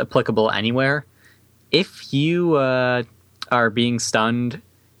really is applicable anywhere. If you are being stunned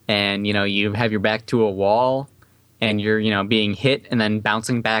and, you have your back to a wall and you're, being hit and then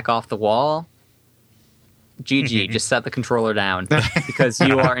bouncing back off the wall, GG, just set the controller down, because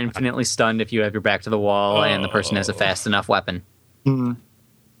you are infinitely stunned if you have your back to the wall and the person has a fast enough weapon.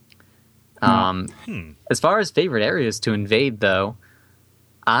 As far as favorite areas to invade, though,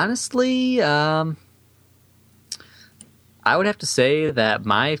 honestly, I would have to say that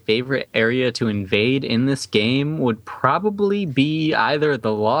my favorite area to invade in this game would probably be either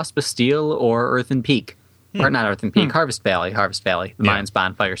the Lost Bastille or Earthen Peak. Or not Earthen Peak, Harvest Valley, the Mine's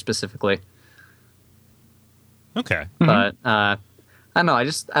Bonfire specifically. Okay. But I don't know,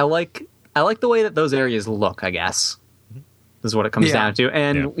 I like the way that those areas look, I guess. Is what it comes down to.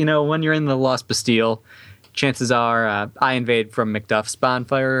 And, when you're in the Lost Bastille, chances are I invade from Macduff's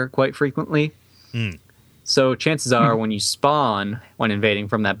Bonfire quite frequently. So chances are when you spawn, when invading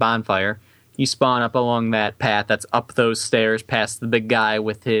from that bonfire, you spawn up along that path that's up those stairs past the big guy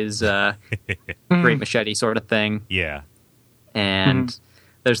with his great machete sort of thing. Yeah. And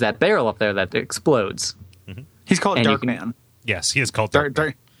there's that barrel up there that explodes. He's called Darkman. Yes, he is called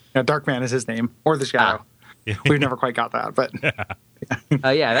Darkman. Darkman is his name. Or the Shadow. We've never quite got that, but...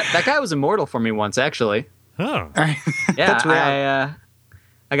 that guy was immortal for me once, actually. Oh. Yeah,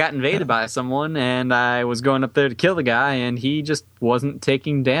 I got invaded by someone, and I was going up there to kill the guy, and he just wasn't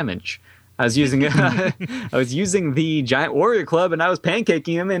taking damage. I was using the giant warrior club, and I was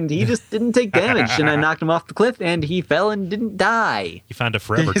pancaking him, and he just didn't take damage. And I knocked him off the cliff, and he fell and didn't die. You found a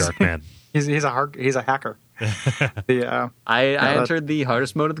forever dark man. He's a hacker. I entered the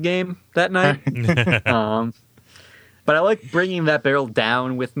hardest mode of the game that night. But I like bringing that barrel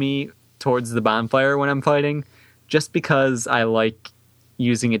down with me towards the bonfire when I'm fighting, just because I like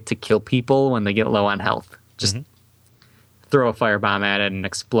using it to kill people when they get low on health. Just throw a firebomb at it and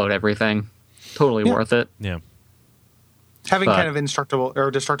explode everything. Totally worth it. Yeah. Having kind of indestructible or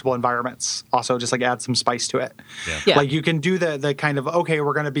destructible environments also just like add some spice to it. Yeah. Like you can do the kind of, okay,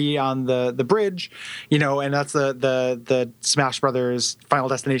 we're going to be on the bridge, and that's the Smash Brothers Final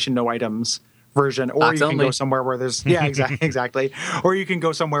Destination no items version, or Box you can only. go somewhere where there's exactly, or you can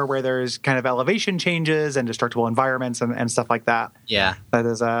go somewhere where there's kind of elevation changes and destructible environments and stuff like that. Yeah, that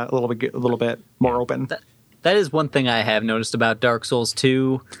is a little bit more open. That is one thing I have noticed about Dark Souls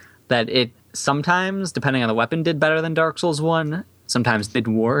 2, that it sometimes, depending on the weapon, did better than Dark Souls 1. Sometimes did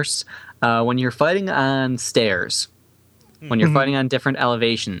worse. When you're fighting on stairs, when you're fighting on different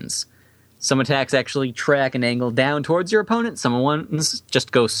elevations, some attacks actually track an angle down towards your opponent. Some ones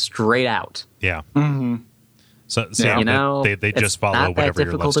just go straight out. Yeah. So they just follow not that whatever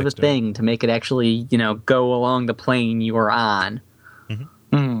your love difficult of a sticks do. thing to make it actually, go along the plane you are on.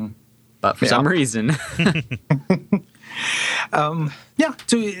 Mm-hmm. But for some reason,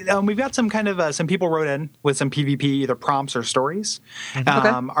 we've got some kind of some people wrote in with some PvP either prompts or stories. Okay.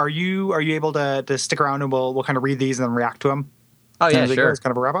 Are you able to stick around and we'll kind of read these and then react to them? oh yeah, sure. It's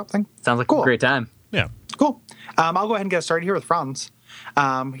kind of a wrap up thing. Sounds like Cool. a great time. Yeah. Cool. I'll go ahead and get started here with Franz.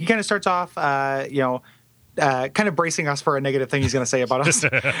 He kind of starts off, kind of bracing us for a negative thing he's going to say about us,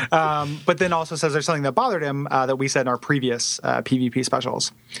 but then also says there's something that bothered him that we said in our previous PvP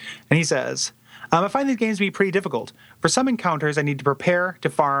specials. And he says, I find these games to be pretty difficult. For some encounters, I need to prepare, to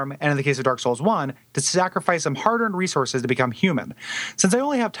farm, and in the case of Dark Souls 1, to sacrifice some hard-earned resources to become human. Since I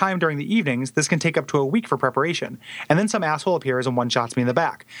only have time during the evenings, this can take up to a week for preparation, and then some asshole appears and one-shots me in the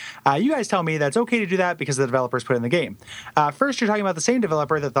back. You guys tell me that's okay to do that because the developers put it in the game. First, you're talking about the same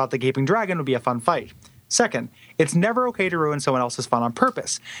developer that thought the Gaping Dragon would be a fun fight. Second, it's never okay to ruin someone else's fun on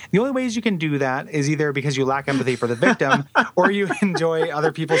purpose. The only ways you can do that is either because you lack empathy for the victim or you enjoy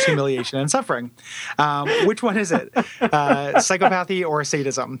other people's humiliation and suffering. Which one is it? Psychopathy or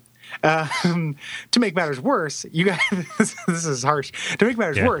sadism? To make matters worse, you guys, this is harsh. To make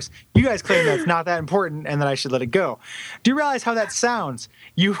matters worse, you guys claim that it's not that important and that I should let it go. Do you realize how that sounds?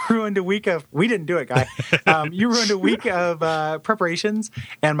 You ruined a week of, we didn't do it, guy. You ruined a week of preparations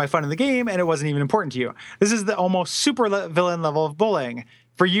and my fun in the game, and it wasn't even important to you. This is the almost super villain level of bullying.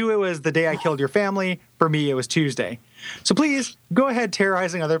 For you, it was the day I killed your family. For me, it was Tuesday. So please, go ahead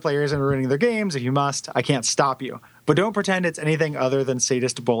terrorizing other players and ruining their games if you must. I can't stop you. But don't pretend it's anything other than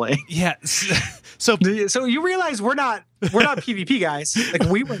sadist bullying. Yeah. So you realize we're not PvP guys. Like,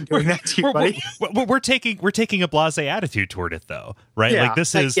 we weren't doing that to you, buddy. We're taking a blasé attitude toward it, though, right? Yeah, like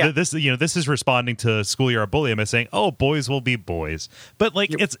this is responding to Schoolyard Bullying by saying, "Oh, boys will be boys," but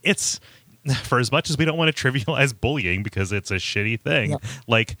like it's for as much as we don't want to trivialize bullying because it's a shitty thing. Yeah.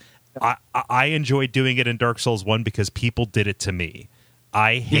 Like I enjoyed doing it in Dark Souls 1 because people did it to me.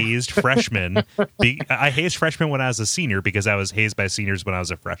 I hazed freshmen. I hazed freshmen when I was a senior because I was hazed by seniors when I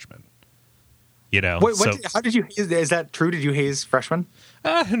was a freshman. How did you haze? Is that true? Did you haze freshmen?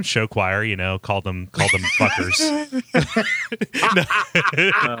 In show choir, called them fuckers.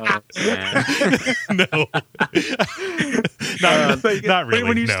 No. Not really.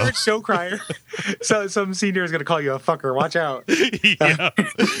 When you start show choir, so some senior is going to call you a fucker. Watch out. Yeah.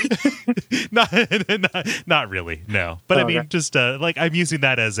 Not really. No. But I mean, just like I'm using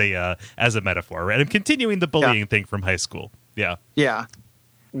that as a metaphor, right? I'm continuing the bullying thing from high school. Yeah. Yeah.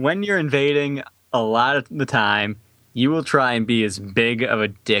 When you're invading, a lot of the time, you will try and be as big of a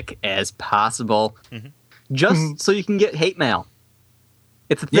dick as possible, just so you can get hate mail.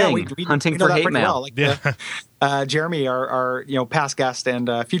 It's a thing, hunting for hate mail. Well. Like Jeremy, our past guest and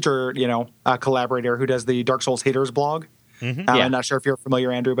future collaborator who does the Dark Souls Haters blog. I'm not sure if you're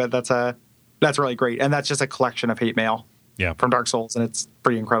familiar, Andrew, but that's really great, and that's just a collection of hate mail from Dark Souls, and it's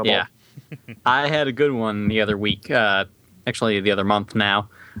pretty incredible. Yeah, I had a good one the other week. Actually, the other month now.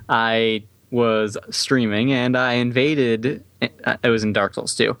 I was streaming and I invaded. It was in Dark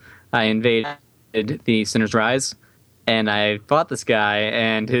Souls 2. I invaded the Sinner's Rise, and I fought this guy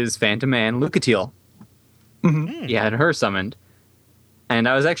and his Phantom Man, Lucatiel. He had her summoned, and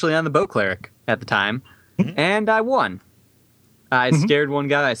I was actually on the Bow Cleric at the time, and I won. I scared one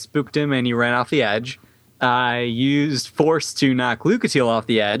guy, I spooked him, and he ran off the edge. I used Force to knock Lucatiel off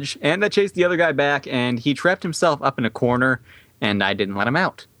the edge, and I chased the other guy back, and he trapped himself up in a corner, and I didn't let him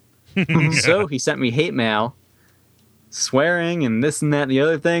out. So he sent me hate mail, swearing and this and that and the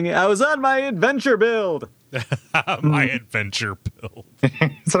other thing. I was on my adventure build. My adventure build.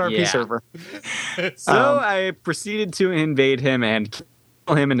 It's an RP server. So I proceeded to invade him and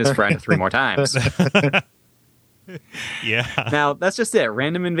kill him and his friend 3 more times. Yeah. Now, that's just it.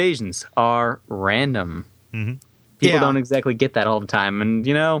 Random invasions are random. People don't exactly get that all the time. And,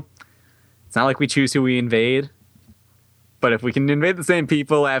 it's not like we choose who we invade. But if we can invade the same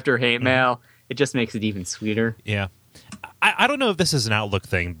people after hate mail, it just makes it even sweeter. Yeah. I don't know if this is an Outlook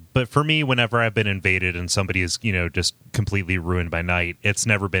thing, but for me, whenever I've been invaded and somebody is, just completely ruined by night, it's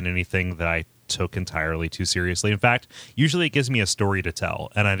never been anything that I took entirely too seriously. In fact, usually it gives me a story to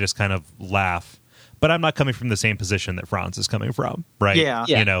tell, and I just kind of laugh. But I'm not coming from the same position that Franz is coming from, right? Yeah,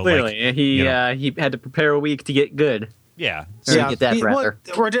 clearly. He had to prepare a week to get good. Yeah. To get that rather.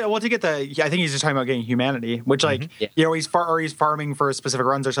 To get I think he's just talking about getting humanity, which he's farming for specific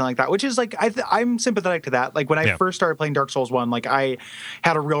runs or something like that, which is like, I'm sympathetic to that. Like when I first started playing Dark Souls 1, like I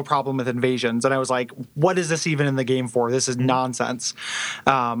had a real problem with invasions and I was like, what is this even in the game for? This is nonsense.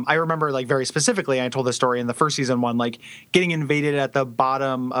 I remember like very specifically, I told this story in the first season one, like getting invaded at the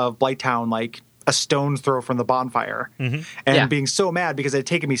bottom of Blighttown, like a stone's throw from the bonfire, and being so mad because it had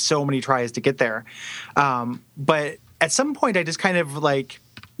taken me so many tries to get there. But at some point, I just kind of like,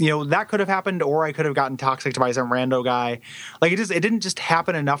 that could have happened, or I could have gotten toxic by some rando guy. Like it didn't just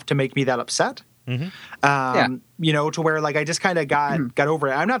happen enough to make me that upset. To where like I just kind of got over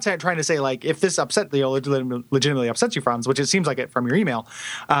it. I'm not trying to say like if this legitimately upsets you, Franz, which it seems like it from your email.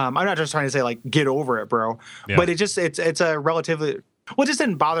 I'm not just trying to say like get over it, bro. Yeah. But it's a relatively it just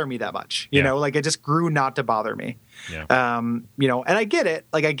didn't bother me that much. You know, like it just grew not to bother me. Yeah. And I get it.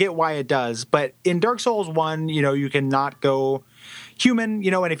 Like I get why it does. But in Dark Souls 1, you cannot go human,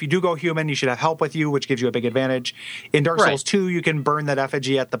 and if you do go human, you should have help with you, which gives you a big advantage. In Dark Souls 2, you can burn that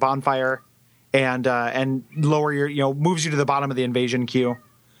effigy at the bonfire. And lower your, moves you to the bottom of the invasion queue.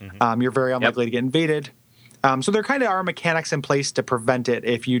 You're very unlikely to get invaded. So there kind of are mechanics in place to prevent it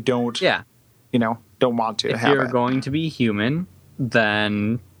if you don't, don't want to if you're going to be human,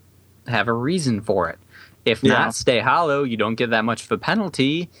 then have a reason for it. If not, stay hollow. You don't get that much of a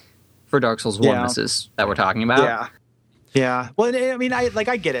penalty for Dark Souls 1 misses that we're talking about. Yeah. Yeah. Well, I mean, I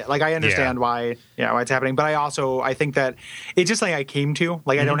get it. Like, I understand why it's happening. But I think that it's just like I came to.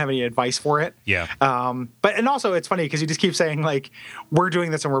 Like, I don't have any advice for it. Yeah. And also, it's funny because you just keep saying, like, we're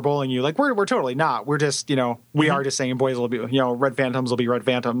doing this and we're bullying you. Like, we're totally not. We're just, we are just saying boys will be, red phantoms will be red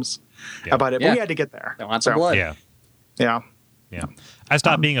phantoms about it. But we had to get there. They want some blood. Yeah. Yeah. Yeah, I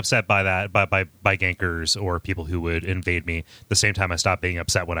stopped being upset by that, by gankers or people who would invade me. The same time I stopped being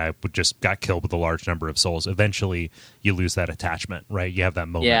upset when I just got killed with a large number of souls. Eventually, you lose that attachment, right? You have that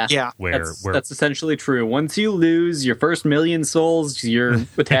moment where that's essentially true. Once you lose your first 1,000,000 souls, your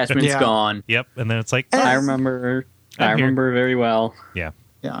attachment's gone. Yep, and then it's like, I remember very well. Yeah.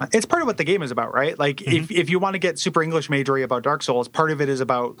 Yeah, it's part of what the game is about, right? Like, if you want to get super English majory about Dark Souls, part of it is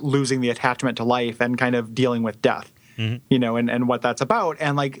about losing the attachment to life and kind of dealing with death. And what that's about,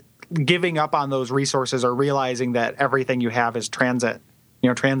 and like giving up on those resources or realizing that everything you have is transient.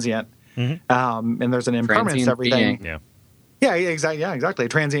 And there's an impermanence to everything. Being. Yeah, exactly.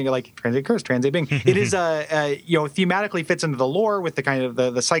 Transient curse, transient being. It is thematically fits into the lore with the kind of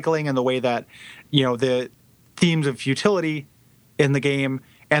the cycling and the way that the themes of futility in the game,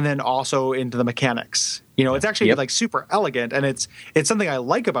 and then also into the mechanics. It's actually like super elegant, and it's something I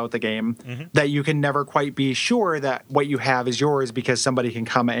like about the game, that you can never quite be sure that what you have is yours because somebody can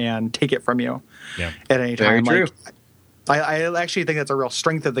come and take it from you at any time. Very true. I actually think that's a real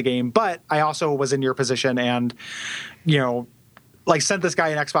strength of the game, but I also was in your position and, like sent this guy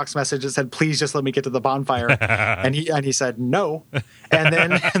an Xbox message that said, please just let me get to the bonfire. and he said no. And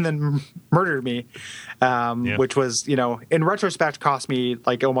then murdered me, which was, in retrospect cost me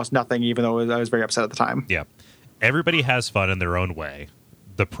like almost nothing, even though I was very upset at the time. Yeah. Everybody has fun in their own way.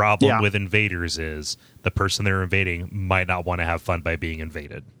 The problem with invaders is the person they're invading might not want to have fun by being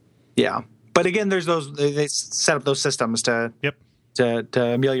invaded. Yeah. But again, there's they set up those systems to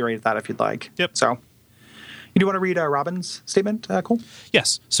ameliorate that if you'd like. Yep. So you do want to read Robin's statement, Cole?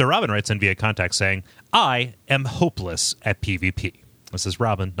 Yes. So Robin writes in via contact saying, I am hopeless at PvP. This is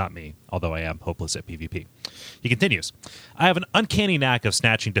Robin, not me, although I am hopeless at PvP. He continues, I have an uncanny knack of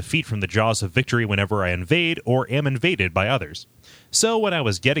snatching defeat from the jaws of victory whenever I invade or am invaded by others. So when I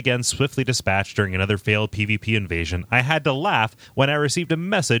was yet again swiftly dispatched during another failed PvP invasion, I had to laugh when I received a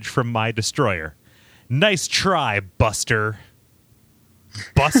message from my destroyer. Nice try, Buster.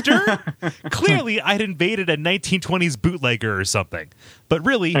 Buster? Clearly, I'd invaded a 1920s bootlegger or something. But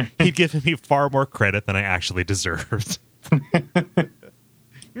really, he'd given me far more credit than I actually deserved.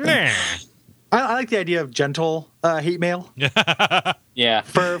 I like the idea of gentle hate mail. Yeah.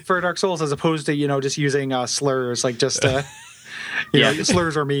 For Dark Souls, as opposed to, just using slurs, like just,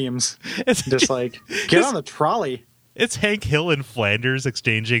 slurs or memes. It's just like, get on the trolley. It's Hank Hill and Flanders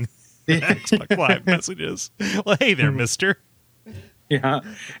exchanging Xbox Live messages. Well, hey there, mister. Yeah.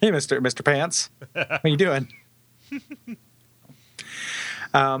 Hey, Mr. Pants. What are you doing?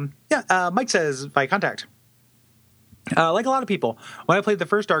 Mike says, by contact. Like a lot of people, when I played the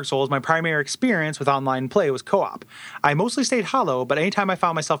first Dark Souls, my primary experience with online play was co-op. I mostly stayed hollow, but anytime I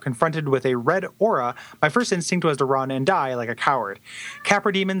found myself confronted with a red aura, my first instinct was to run and die like a coward.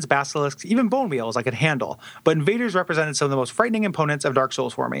 Capra demons, basilisks, even bone wheels I could handle, but invaders represented some of the most frightening opponents of Dark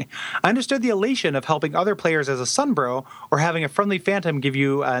Souls for me. I understood the elation of helping other players as a sunbro, or having a friendly phantom give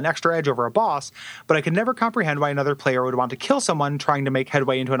you an extra edge over a boss, but I could never comprehend why another player would want to kill someone trying to make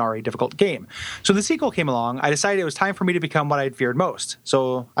headway into an already difficult game. So the sequel came along. I decided it was time for for me to become what I'd feared most.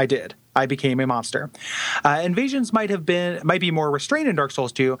 So I did. I became a monster. Invasions might be more restrained in Dark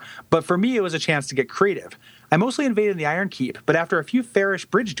Souls 2, but for me it was a chance to get creative. I mostly invaded the Iron Keep, but after a few fairish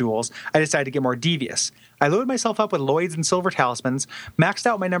bridge duels, I decided to get more devious. I loaded myself up with Lloyds and Silver Talismans, maxed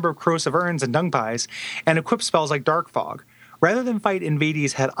out my number of Corrosive Urns and Dung Pies, and equipped spells like Dark Fog. Rather than fight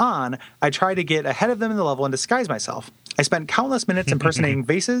invaders head-on, I tried to get ahead of them in the level and disguise myself. I spent countless minutes impersonating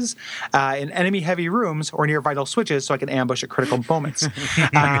vases in enemy-heavy rooms or near vital switches so I could ambush at critical moments.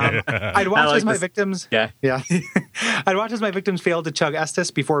 I'd watch as my victims... Yeah. I'd watch as my victims failed to chug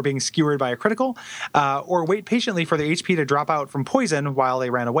Estus before being skewered by a critical, or wait patiently for their HP to drop out from poison while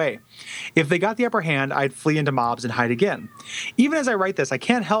they ran away. If they got the upper hand, I'd flee into mobs and hide again. Even as I write this, I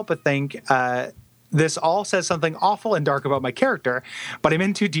can't help but think... this all says something awful and dark about my character, but I'm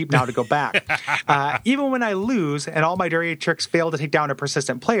in too deep now to go back. Even when I lose and all my dirty tricks fail to take down a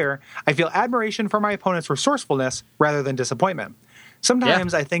persistent player, I feel admiration for my opponent's resourcefulness rather than disappointment.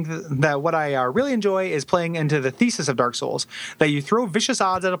 Sometimes I think that what I really enjoy is playing into the thesis of Dark Souls, that you throw vicious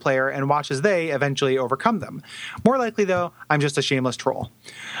odds at a player and watch as they eventually overcome them. More likely, though, I'm just a shameless troll.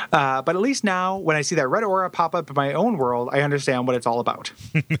 But at least now, when I see that red aura pop up in my own world, I understand what it's all about.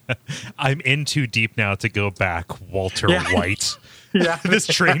 I'm in too deep now to go back, Walter White. Yeah. This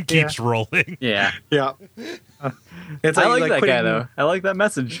train keeps rolling. Yeah. Yeah. It's I like that guy, though. I like that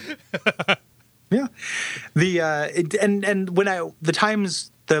message. Yeah, the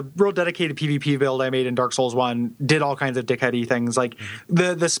real dedicated PvP build I made in Dark Souls 1 did all kinds of dickheady things. Like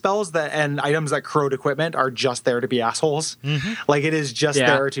the spells and items that corrode equipment are just there to be assholes. Like it is just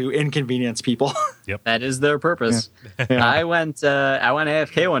there to inconvenience people. Yep, that is their purpose. Yeah. I went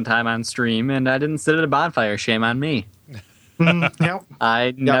AFK one time on stream and I didn't sit at a bonfire. Shame on me. Yep.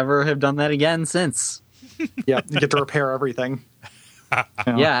 I never have done that again since. Yep, you get to repair everything.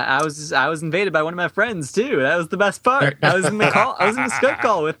 Yeah, I was invaded by one of my friends too. That was the best part. I was in the Skype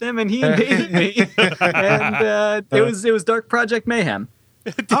call with him, and he invaded me. And it was Dark Project Mayhem.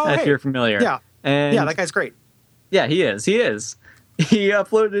 If you're familiar, and that guy's great. Yeah, he is. He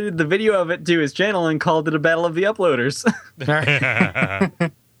uploaded the video of it to his channel and called it a battle of the uploaders.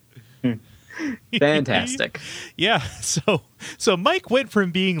 Fantastic. Yeah, so Mike went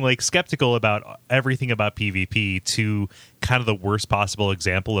from being like skeptical about everything about PvP to kind of the worst possible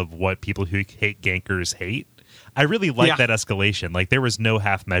example of what people who hate gankers hate. I really like that escalation. Like there was no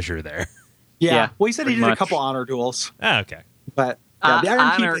half measure there. Yeah. Well, he said he did a couple honor duels. Ah, okay. But the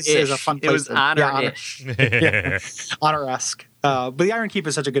Iron Keep is a fun place. It was honor-ish. Honor-esque. But the Iron Keep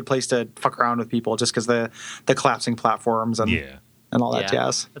is such a good place to fuck around with people just because the collapsing platforms and all that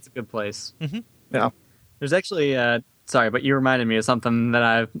jazz. That's a good place. Yeah. There's actually, sorry, but you reminded me of something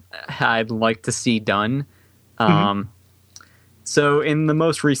that I'd like to see done. So in the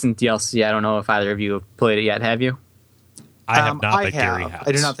most recent DLC, I don't know if either of you have played it yet. Have you? I have not, but Gary has.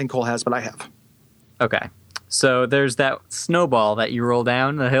 I do not think Cole has, but I have. Okay. So there's that snowball that you roll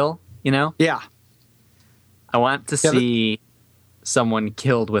down the hill, you know? Yeah. I want to see someone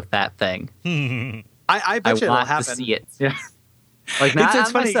killed with that thing. I bet you it'll happen. I want to see it. Yeah. Like, not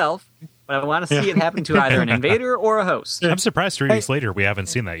on myself, but I want to see it happen to either an invader or a host. I'm surprised 3 weeks later we haven't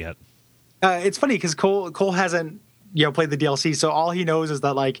seen that yet. It's funny because Cole hasn't played the DLC, so all he knows is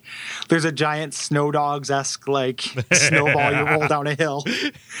that like there's a giant Snow Dogs-esque like snowball you roll down a hill.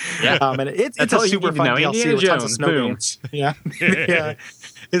 Yeah, and it's a super fun DLC with tons of snow games. Yeah,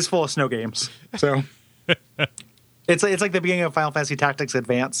 it's full of snow games. So it's like the beginning of Final Fantasy Tactics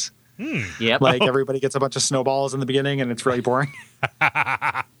Advance. Yep. Like everybody gets a bunch of snowballs in the beginning, and it's really boring.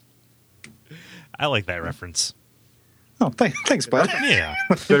 I like that reference. Oh, thanks, bud. Yeah,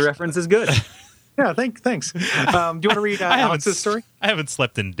 good reference is good. Yeah, thanks. Do you want to read Alex's story? I haven't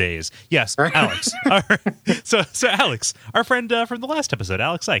slept in days. Yes, Alex. So Alex, our friend from the last episode,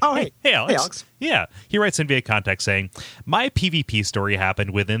 Alex Ike. Oh, hey, Alex. Hey, Alex. Yeah, he writes in via contact saying, my PvP story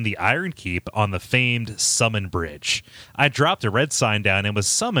happened within the Iron Keep on the famed Summon Bridge. I dropped a red sign down and was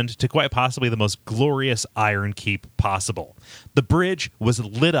summoned to quite possibly the most glorious Iron Keep possible. The bridge was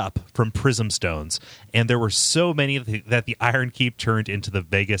lit up from prism stones, and there were so many that the Iron Keep turned into the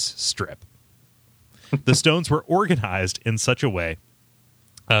Vegas Strip. The stones were organized in such a way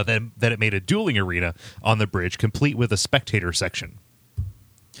that it made a dueling arena on the bridge, complete with a spectator section.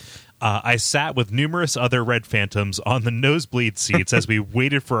 I sat with numerous other red phantoms on the nosebleed seats as we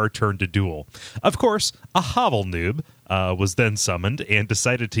waited for our turn to duel. Of course, a hovel noob was then summoned and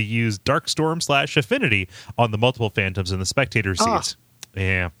decided to use Darkstorm/Affinity on the multiple phantoms in the spectator seats.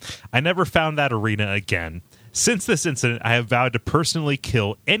 Yeah, I never found that arena again. Since this incident, I have vowed to personally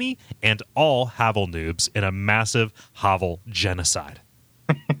kill any and all Havel noobs in a massive Havel genocide.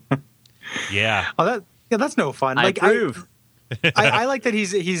 Yeah. Oh, Yeah, that's no fun. I approve. I like that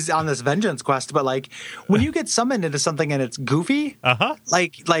he's on this vengeance quest, but like when you get summoned into something and it's goofy,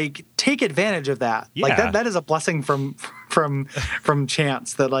 like take advantage of that. Yeah. Like that is a blessing from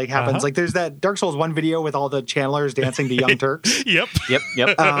chance that like happens. Like there's that Dark Souls 1 video with all the channelers dancing to Young Turks. Yep.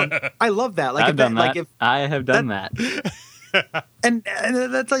 I love that. Like I've done that. Like I have done that. And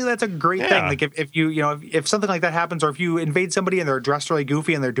that's a great thing. Like if you if something like that happens, or if you invade somebody and they're dressed really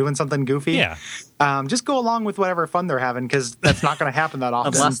goofy and they're doing something goofy, just go along with whatever fun they're having, because that's not going to happen that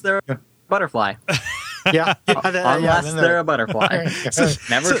often. Unless they're a butterfly. Unless they're a butterfly.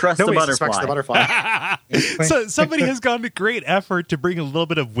 Never trust a butterfly. The butterfly. So somebody has gone to great effort to bring a little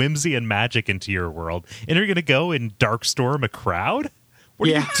bit of whimsy and magic into your world, and you're going to go and Darkstorm a crowd? What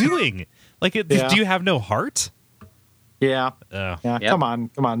are you doing? Like, do you have no heart? Yeah. Come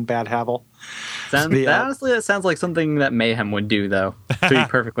on, Bad Havel. Honestly, that sounds like something that Mayhem would do, though. To be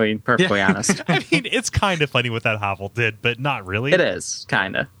perfectly honest. I mean, it's kind of funny what that Havel did, but not really. It is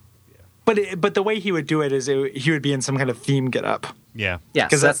kind of. But the way he would do it is he would be in some kind of theme get up. Yeah. Yeah,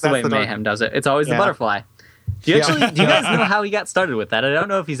 because that's the way Mayhem does it. It's always the butterfly. Do you guys know how he got started with that? I don't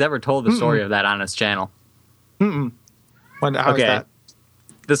know if he's ever told the story of that on his channel. How is that?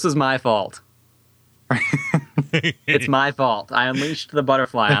 This was my fault. It's my fault. I unleashed the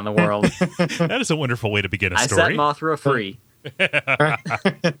butterfly on the world. That is a wonderful way to begin a story. I set Mothra free.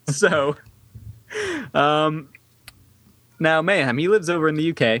 So, now Mayhem, he lives over in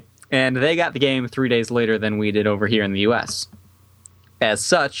the UK, and they got the game 3 days later than we did over here in the US. As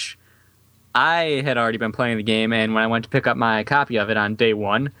such, I had already been playing the game, and when I went to pick up my copy of it on day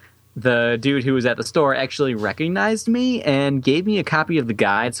one, the dude who was at the store actually recognized me and gave me a copy of the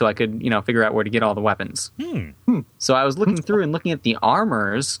guide so I could, figure out where to get all the weapons. So I was looking through and looking at the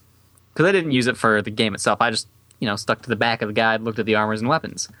armors, because I didn't use it for the game itself. I just, stuck to the back of the guide, looked at the armors and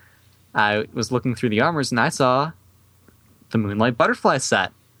weapons. I was looking through the armors and I saw the Moonlight Butterfly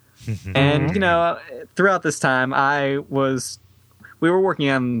set. And, throughout this time, we were working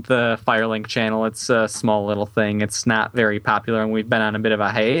on the Firelink channel. It's a small little thing. It's not very popular, and we've been on a bit of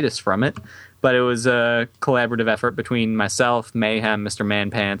a hiatus from it. But it was a collaborative effort between myself, Mayhem, Mr.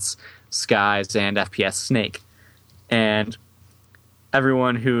 Manpants, Skies, and FPS Snake. And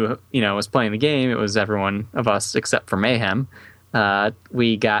everyone who, was playing the game, it was everyone of us except for Mayhem.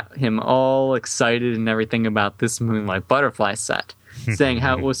 We got him all excited and everything about this Moonlight Butterfly set, saying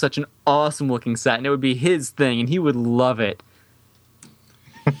how it was such an awesome-looking set, and it would be his thing, and he would love it.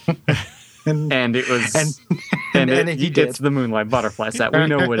 and it was it's the Moonlight Butterfly set. We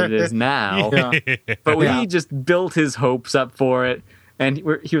know what it is now. But we just built his hopes up for it, and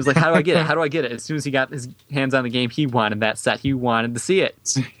he was like, how do I get it? As soon as he got his hands on the game, he wanted that set. He wanted to see it.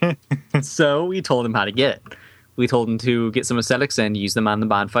 So we told him how to get it. We told him to get some aesthetics and use them on the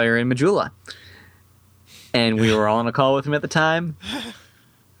bonfire in Majula. And we were all on a call with him at the time.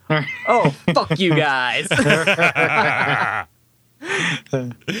 Oh, fuck you guys.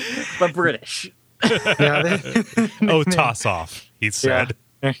 But British. Toss off, he said.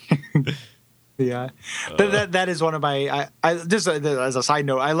 That is one of my just as a side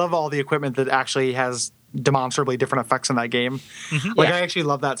note, I love all the equipment that actually has demonstrably different effects in that game. I actually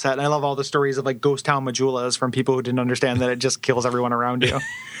love that set, and I love all the stories of like Ghost Town Majulas from people who didn't understand that it just kills everyone around you.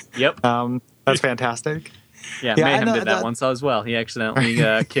 Yep. That's fantastic. Mayhem did that once as well. He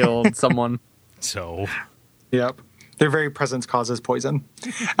accidentally killed someone. Yep. Their very presence causes poison.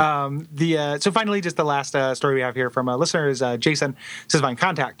 So finally, just the last story we have here from a listener is Jason. Says, "My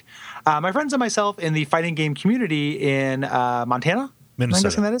contact. My friends and myself in the fighting game community in Montana. Minnesota. I'm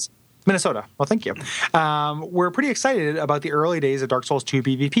guessing that is Minnesota. Well, thank you. We're pretty excited about the early days of Dark Souls 2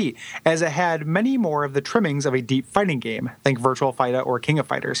 PvP, as it had many more of the trimmings of a deep fighting game, think Virtual Fighter or King of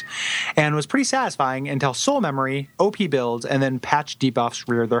Fighters, and was pretty satisfying until Soul Memory, OP builds, and then patch debuffs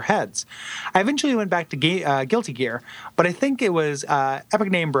reared their heads. I eventually went back to Guilty Gear, but I think it was Epic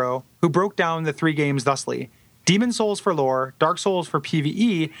Name Bro who broke down the three games thusly: Demon Souls for lore, Dark Souls for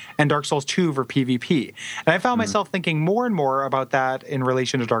PvE, and Dark Souls 2 for PvP. And I found myself thinking more and more about that in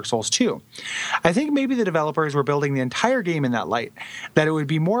relation to Dark Souls 2. I think maybe the developers were building the entire game in that light, that it would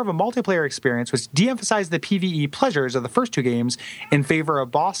be more of a multiplayer experience which de-emphasized the PvE pleasures of the first two games in favor of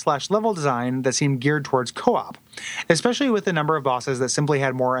boss/level design that seemed geared towards co-op, especially with the number of bosses that simply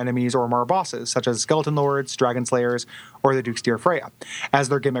had more enemies or more bosses, such as Skeleton Lords, Dragon Slayers, or the Duke's Dear Freya, as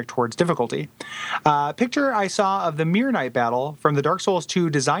their gimmick towards difficulty. Picture I saw of the Mirror Knight battle from the Dark Souls 2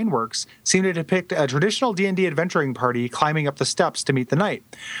 design works seemed to depict a traditional D&D adventuring party climbing up the steps to meet the knight.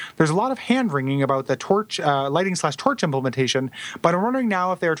 There's a lot of hand-wringing about the torch lighting/torch implementation, but I'm wondering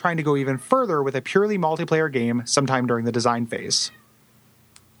now if they are trying to go even further with a purely multiplayer game sometime during the design phase.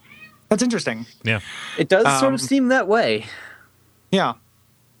 That's interesting. Yeah. It does sort of seem that way. Yeah.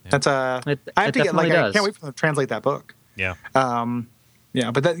 That's I have to get I can't wait for them to translate that book. Yeah.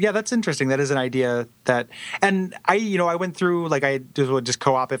 Yeah, but that's interesting. That is an idea that, and I went through, like, I would just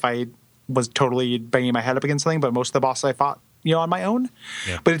co-op if I was totally banging my head up against something, but most of the bosses I fought, on my own.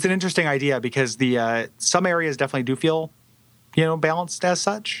 Yeah. But it's an interesting idea because the some areas definitely do feel, balanced as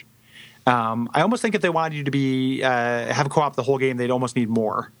such. I almost think if they wanted you to be have co-op the whole game, they'd almost need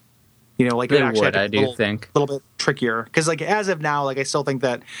more. Like they would. I do think a little bit trickier because, like, as of now, like, I still think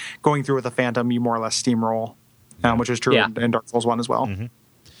that going through with a Phantom, you more or less steamroll. Which is true in Dark Souls 1 as well. Mm-hmm.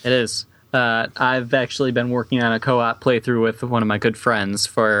 It is. I've actually been working on a co-op playthrough with one of my good friends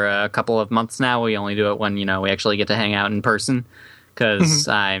for a couple of months now. We only do it when, we actually get to hang out in person because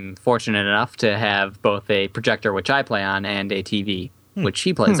I'm fortunate enough to have both a projector, which I play on, and a TV, which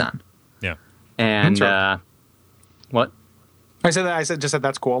he plays on. Yeah. And, what? I said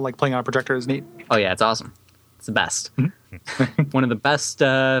that's cool. Like, playing on a projector is neat. Oh, yeah, it's awesome. It's the best. One of the best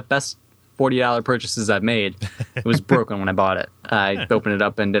 $40 purchases I've made. It was broken when I bought it. I opened it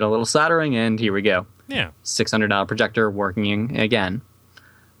up and did a little soldering, and here we go. Yeah. $600 projector working again.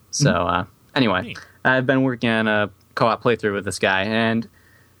 So, anyway, neat. I've been working on a co-op playthrough with this guy, and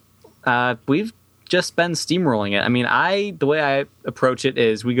we've just been steamrolling it. I mean, the way I approach it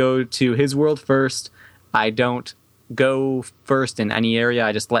is we go to his world first. I don't go first in any area.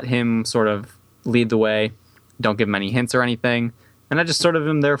 I just let him sort of lead the way. Don't give him any hints or anything. And I just sort of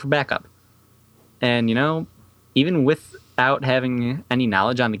am there for backup. And, even without having any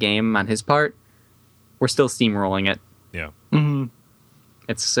knowledge on the game on his part, we're still steamrolling it. Yeah. Mm-hmm.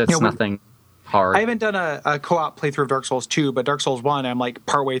 It's nothing hard. I haven't done a co-op playthrough of Dark Souls 2, but Dark Souls 1, I'm like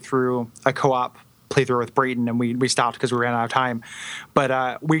partway through a co-op playthrough with Brayden, and we stopped because we ran out of time.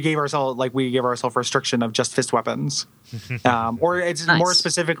 But we gave ourselves a restriction of just fist weapons. Or it's nice. More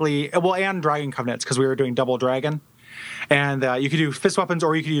specifically, and Dragon Covenants, because we were doing Double Dragon. And you could do fist weapons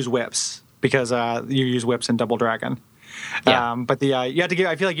or you could use whips. Because you use whips in Double Dragon, but you have to give.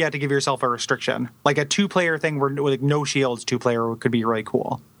 I feel like you have to give yourself a restriction, like a 2-player thing where with no shields, 2-player could be really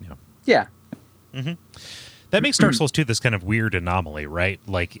cool. Yeah. Mm-hmm. That makes Dark Souls 2 this kind of weird anomaly, right?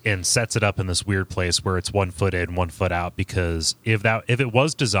 Like, and sets it up in this weird place where it's 1 foot in, 1 foot out. Because if it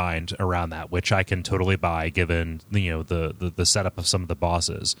was designed around that, which I can totally buy, given the setup of some of the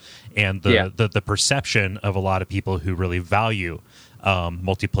bosses and the perception of a lot of people who really value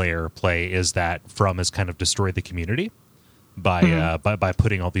multiplayer play is that From has kind of destroyed the community by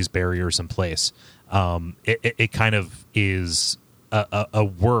putting all these barriers in place. It kind of is a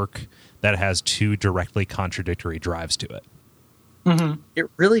work that has 2 directly contradictory drives to it. Mm-hmm. It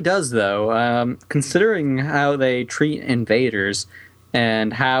really does, though, considering how they treat invaders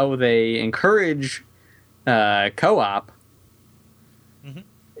and how they encourage co-op. Mm-hmm.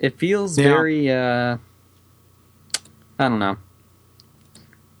 It feels very I don't know.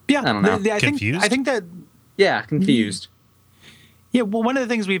 Yeah, I don't know. Confused? I think that... Yeah, confused. Yeah, well, one of the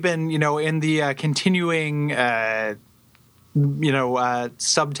things we've been, in the continuing,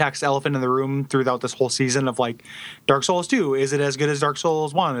 subtext elephant in the room throughout this whole season of, like, Dark Souls 2, is it as good as Dark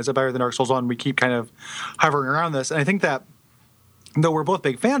Souls 1? Is it better than Dark Souls 1? We keep kind of hovering around this. And I think that, though we're both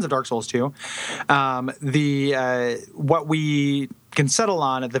big fans of Dark Souls 2, what we can settle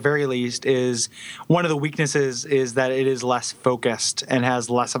on at the very least is one of the weaknesses is that it is less focused and has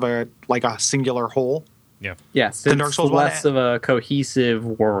less of a singular whole. Yeah. Yes, it's Dark Souls less of a cohesive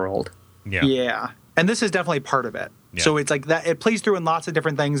world. Yeah. Yeah. And this is definitely part of it. Yeah. So it's like that. It plays through in lots of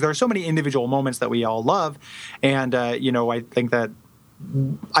different things. There are so many individual moments that we all love. And, I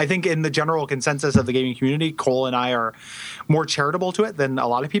think in the general consensus of the gaming community, Cole and I are more charitable to it than a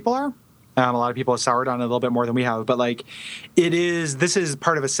lot of people are. A lot of people have soured on it a little bit more than we have. But, like, this is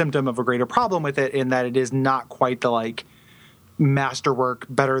part of a symptom of a greater problem with it in that it is not quite the, masterwork,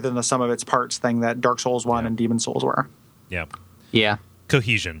 better than the sum of its parts thing that Dark Souls 1 and Demon Souls were. Yeah. Yeah.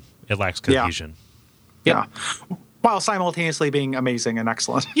 Cohesion. It lacks cohesion. Yeah. While simultaneously being amazing and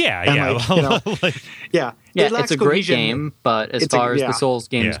excellent. Yeah, and yeah. It's a great game, but as far as the Souls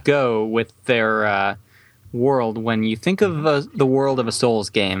games go with their world, when you think of the world of a Souls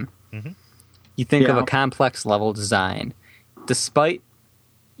game, mm-hmm. you think of a complex level design. Despite,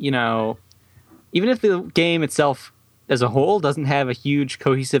 even if the game itself as a whole doesn't have a huge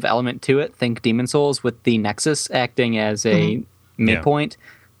cohesive element to it, think Demon Souls with the Nexus acting as a midpoint.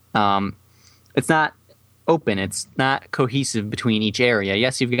 It's not open. It's not cohesive between each area.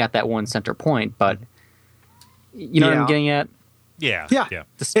 Yes, you've got that one center point, but you know what I'm getting at? Yeah.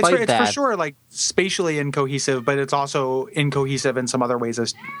 Despite it's for sure spatially incohesive, but it's also incohesive in some other ways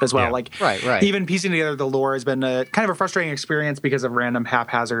as well. Yeah. Like right. Even piecing together the lore has been kind of a frustrating experience because of random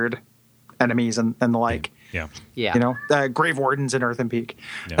haphazard enemies and the like. Yeah. Yeah. You know, Grave Wardens in Earthen Peak.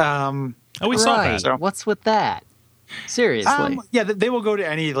 Yeah. We saw that. So. What's with that? Seriously. Yeah, they will go to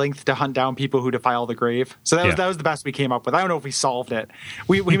any length to hunt down people who defile the grave. So that was the best we came up with. I don't know if we solved it.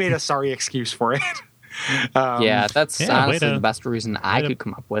 We made a sorry excuse for it. That's honestly the best reason I could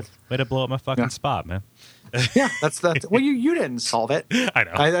come up with. Way to blow up my fucking spot, man. Yeah, that's well, you didn't solve it. I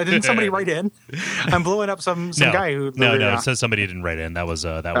know. I didn't somebody write in. I'm blowing up some guy who. No. It says somebody didn't write in. That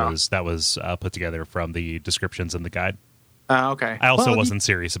was put together from the descriptions in the guide. Okay. I also wasn't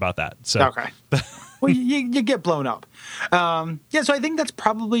serious about that. So okay. Well, you get blown up. So I think that's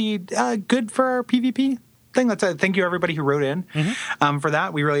probably good for our PvP thing. Thank you everybody who wrote in for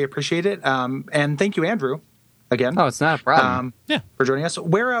that. We really appreciate it. And thank you, Andrew, again. Oh, it's not a problem. For joining us.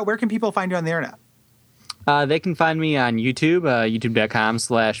 Where can people find you on the internet? They can find me on YouTube,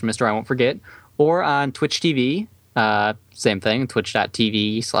 youtube.com/Mr. I Won't Forget, or on Twitch TV, same thing,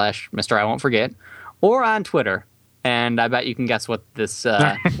 twitch.tv/Mr. I Won't Forget, or on Twitter. And I bet you can guess what this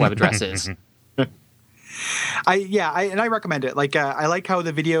web address is. I recommend it. Like I like how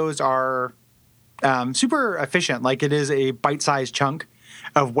the videos are super efficient. Like it is a bite-sized chunk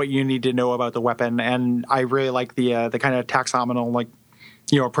of what you need to know about the weapon, and I really like the kind of taxonomical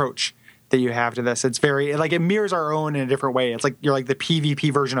approach that you have to this. It's very it mirrors our own in a different way. It's like you're like the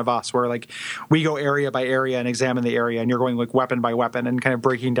PvP version of us, where like we go area by area and examine the area, and you're going like weapon by weapon and kind of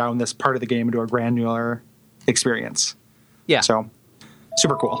breaking down this part of the game into a granular experience. Yeah. So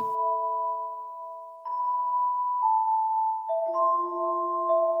super cool.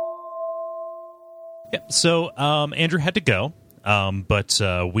 Yeah. So Andrew had to go, but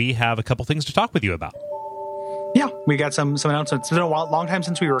we have a couple things to talk with you about. Yeah, we got some announcements. It's been a long time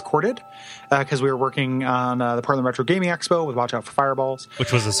since we recorded because we were working on the Portland Retro Gaming Expo with Watch Out for Fireballs,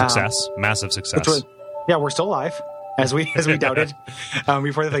 which was a success, massive success. We're still alive as we doubted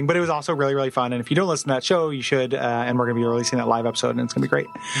before the thing, but it was also really, really fun. And if you don't listen to that show, you should. And we're going to be releasing that live episode, and it's going to be great.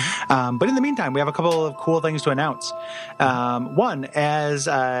 But in the meantime, we have a couple of cool things to announce. One, as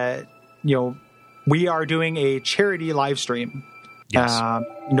we are doing a charity live stream. Yes.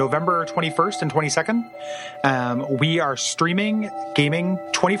 November 21st and 22nd. We are streaming gaming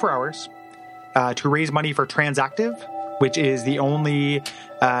 24 hours to raise money for Transactive, which is the only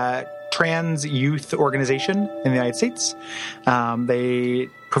trans youth organization in the United States. They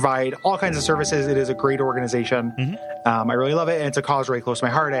provide all kinds of services. It is a great organization. I really love it, and it's a cause really close to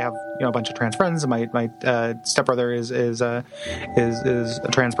my heart. I have a bunch of trans friends, and my stepbrother is a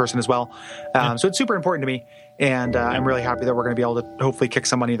trans person as well. So it's super important to me, and I'm really happy that we're going to be able to hopefully kick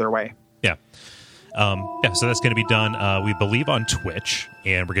some money their way. Yeah. So that's going to be done, we believe, on Twitch,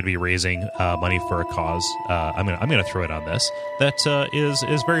 and we're going to be raising money for a cause. I'm going to throw it on this that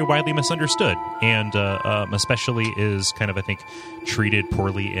is very widely misunderstood, and especially is kind of, I think, treated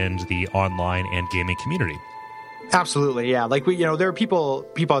poorly in the online and gaming community. Absolutely, yeah. Like there are people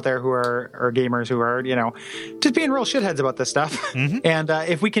out there who are gamers who are just being real shitheads about this stuff. And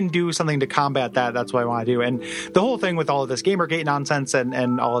if we can do something to combat that, that's what I want to do. And the whole thing with all of this Gamergate nonsense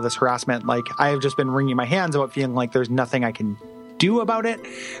and all of this harassment, like I have just been wringing my hands about feeling like there's nothing I can do about it.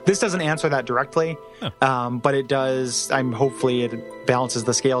 This doesn't answer that directly, but it does. Hopefully it balances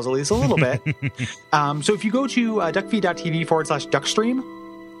the scales at least a little bit. So if you go to duckfeed.tv/duckstream.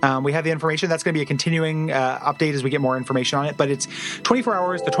 We have the information. That's going to be a continuing update as we get more information on it. But it's 24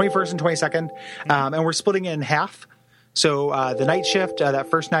 hours, the 21st and 22nd, and we're splitting it in half. So the night shift, that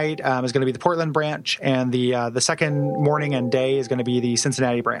first night, is going to be the Portland branch, and the second morning and day is going to be the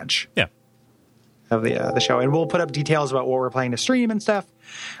Cincinnati branch. Yeah. Of the show, and we'll put up details about what we're planning to stream and stuff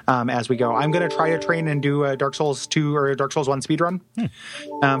as we go. I'm going to try to train and do a Dark Souls 2 or Dark Souls 1 speedrun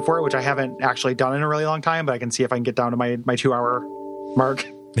for it, which I haven't actually done in a really long time, but I can see if I can get down to my 2-hour mark.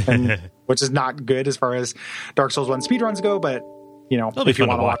 Which is not good as far as Dark Souls 1 speedruns go, but if you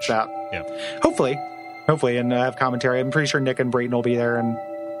want to watch that, hopefully, and have commentary. I'm pretty sure Nick and Brayton will be there, and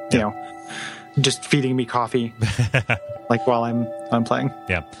just feeding me coffee like while I'm playing.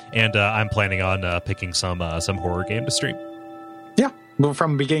 Yeah, and I'm planning on picking some horror game to stream. Yeah,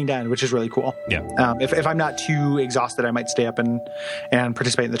 from beginning to end, which is really cool. Yeah, if I'm not too exhausted, I might stay up and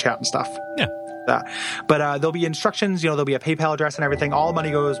participate in the chat and stuff. Yeah. But there'll be instructions, there'll be a PayPal address and everything. All the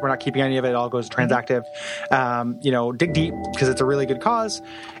money goes, we're not keeping any of it. It all goes to Transactive. Dig deep because it's a really good cause,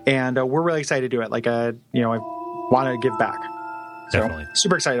 and we're really excited to do it. Like, I want to give back. Definitely. So,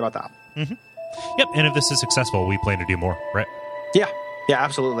 super excited about that. Yep. And if this is successful, we plan to do more, right? Yeah. Yeah,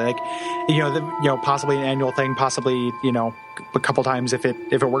 absolutely. Like, possibly an annual thing, possibly, a couple times if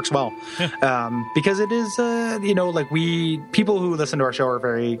it works well. Yeah. Because it is, people who listen to our show are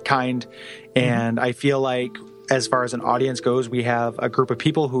very kind, and I feel like as far as an audience goes, we have a group of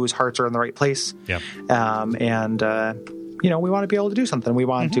people whose hearts are in the right place. Yeah. We want to be able to do something. We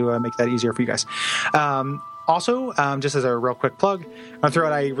want to make that easier for you guys. Also, just as a real quick plug,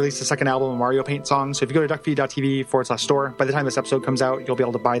 I released the second album of Mario Paint songs. So if you go to duckfeed.tv/store, by the time this episode comes out, you'll be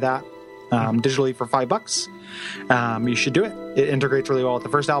able to buy that digitally for $5. You should do it. It integrates really well with the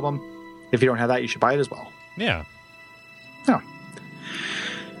first album. If you don't have that, you should buy it as well. Yeah.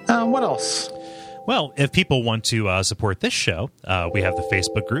 What else? Well, if people want to support this show, we have the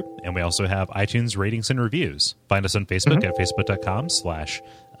Facebook group, and we also have iTunes ratings and reviews. Find us on Facebook at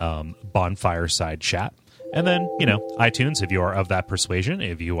facebook.com/bonfiresidechat. And then, iTunes, if you are of that persuasion,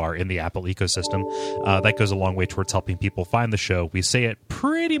 if you are in the Apple ecosystem, that goes a long way towards helping people find the show. We say it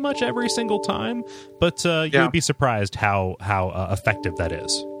pretty much every single time, but you would be surprised how effective that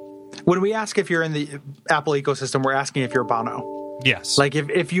is. When we ask if you're in the Apple ecosystem, we're asking if you're Bono. Yes. Like,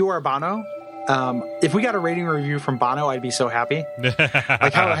 if you are Bono, if we got a rating or review from Bono, I'd be so happy. Like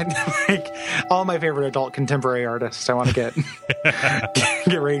all my favorite adult contemporary artists, I want to get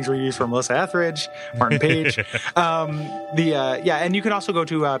ratings reviews from Melissa Etheridge, Martin Page. And you can also go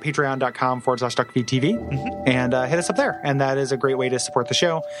to patreon.com/duckfeedtv and hit us up there. And that is a great way to support the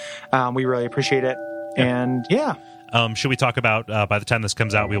show. We really appreciate it. And should we talk about, by the time this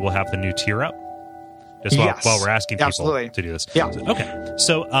comes out, we will have the new tier up? Just while we're asking people to do this. Yeah. Okay.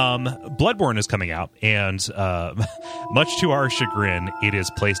 So Bloodborne is coming out, and much to our chagrin, it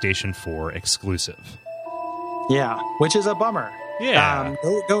is PlayStation 4 exclusive. Yeah, which is a bummer. Yeah.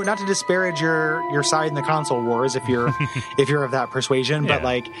 Go not to disparage your side in the console wars if you're if you're of that persuasion, but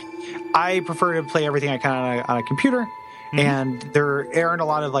like I prefer to play everything I can on a computer. And there aren't a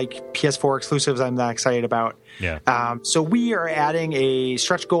lot of like PS4 exclusives I'm that excited about. Yeah. So we are adding a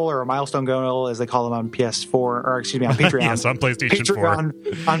stretch goal or a milestone goal, as they call them on PS4, or excuse me, on Patreon. Yes, on PlayStation 4. On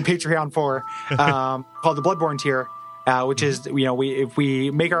Patreon 4, called the Bloodborne tier, which is if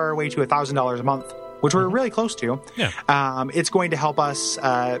we make our way to $1,000 a month, which we're really close to, it's going to help us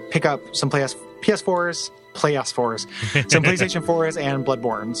pick up some PS4s. Some PlayStation 4s and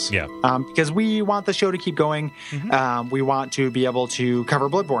Bloodborns. Yeah. Because we want the show to keep going. We want to be able to cover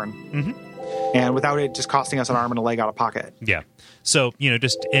Bloodborne. And without it just costing us an arm and a leg out of pocket. Yeah. So,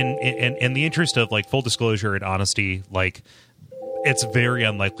 just in the interest of like full disclosure and honesty, like it's very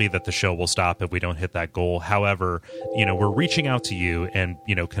unlikely that the show will stop if we don't hit that goal. However, we're reaching out to you and,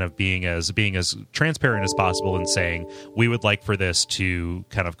 kind of being as transparent as possible and saying we would like for this to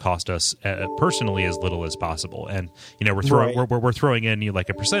kind of cost us personally as little as possible. And, we're throwing in like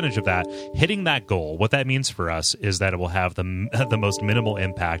a percentage of that. Hitting that goal, what that means for us is that it will have the most minimal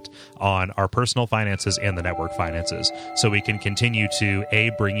impact on our personal finances and the network finances. So we can continue to A,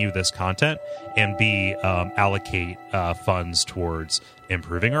 bring you this content, and B, allocate funds towards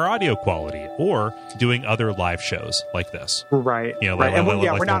improving our audio quality or doing other live shows like this. Right.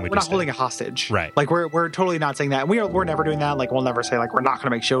 We're not holding a hostage. Right. Like we're totally not saying that. We're never doing that. Like we'll never say like we're not going to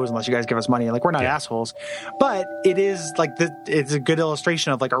make shows unless you guys give us money. Like we're not assholes. But it is like it's a good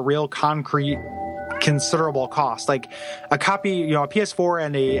illustration of like a real concrete considerable cost. Like a copy, a PS4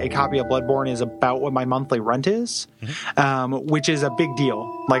 and a copy of Bloodborne is about what my monthly rent is, which is a big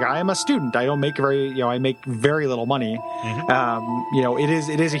deal. Like I am a student. I don't make I make very little money.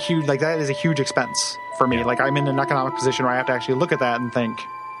 It is a huge, like that is a huge expense for me. Like I'm in an economic position where I have to actually look at that and think,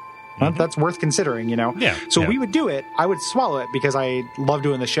 that's worth considering, Yeah. So we would do it. I would swallow it because I love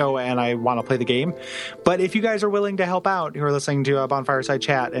doing the show and I want to play the game. But if you guys are willing to help out, who are listening to Bonfireside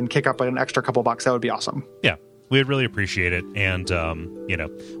Chat and kick up an extra couple bucks, that would be awesome. Yeah, we would really appreciate it. And,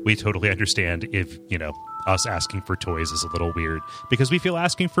 we totally understand if, us asking for toys is a little weird because we feel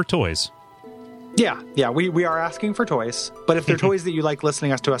asking for toys. Yeah, we are asking for toys. But if they're toys that you like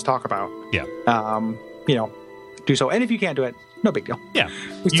listening to us talk about, do so. And if you can't do it, no big deal. Yeah.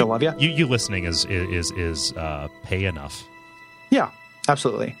 We still love you. You listening is pay enough. Yeah,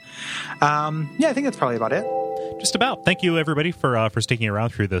 absolutely. I think that's probably about it. Just about. Thank you, everybody, for sticking around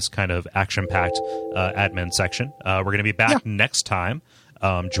through this kind of action-packed admin section. We're going to be back next time,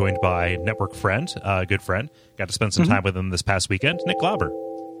 joined by network friend, good friend. Got to spend some time with him this past weekend, Nick Glauber.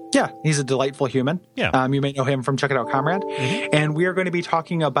 Yeah, he's a delightful human. Yeah. You may know him from Check It Out, Comrade. And we are going to be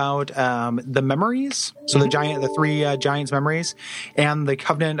talking about the memories. So the three Giants memories and the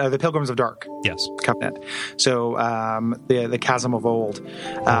Covenant, the Pilgrims of Dark. Yes. Covenant. So the Chasm of Old.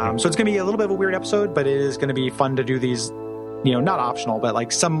 So it's going to be a little bit of a weird episode, but it is going to be fun to do these, not optional, but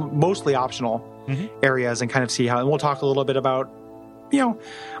like some mostly optional areas and kind of see how, and we'll talk a little bit about,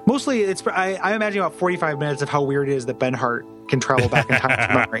 mostly it's, I imagine about 45 minutes of how weird it is that Ben Hart can travel back in time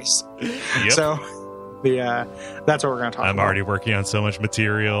to memories. Yep. So That's what we're going to talk about. I'm already working on so much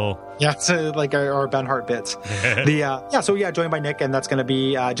material. Yeah, it's like our Ben Hart bits. Joined by Nick, and that's going to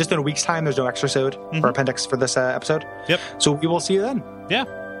be just in a week's time. There's no extra episode or appendix for this episode. Yep. So we will see you then. Yeah.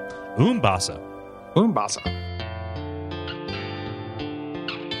 Umbasa. Umbasa.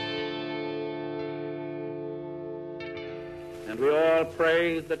 And we all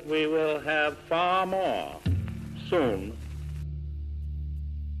pray that we will have far more soon.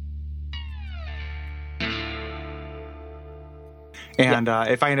 And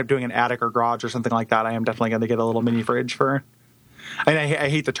if I end up doing an attic or garage or something like that, I am definitely going to get a little mini fridge for. And I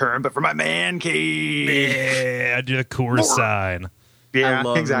hate the term, but for my man cave. Yeah, I did a Coors sign. Yeah, I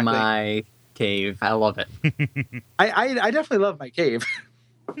love exactly. my cave. I love it. I definitely love my cave.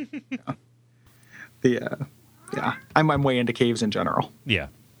 I'm way into caves in general. Yeah.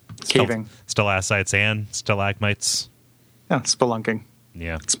 Caving. Stalactites and stalagmites. Yeah, spelunking.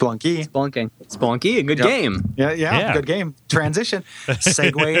 Yeah. Spelunky. Spelunky, a good game. Yeah, good game. Transition.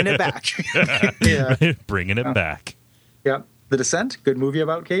 Segueing it back. Yeah. Bringing it back. Yep. The Descent, good movie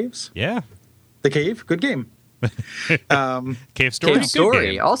about caves. Yeah. The Cave, good game. Cave Story. Cave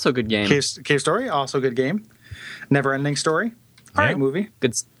Story, also good game. Cave Story, also good game. Never Ending Story. All right, movie.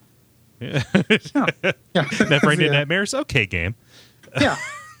 Good. Yeah. Never Ending Nightmares. Okay, game. Yeah.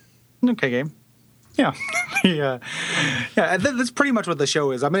 Okay, game. Yeah. That's pretty much what the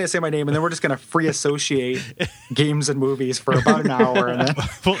show is. I'm going to say my name, and then we're just going to free associate games and movies for about an hour. And then,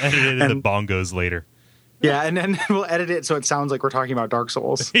 we'll edit it in the bongos later. Yeah, and then we'll edit it so it sounds like we're talking about Dark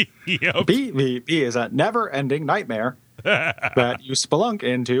Souls. Yep. B is a never-ending nightmare that you spelunk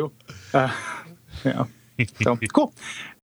into. So, cool.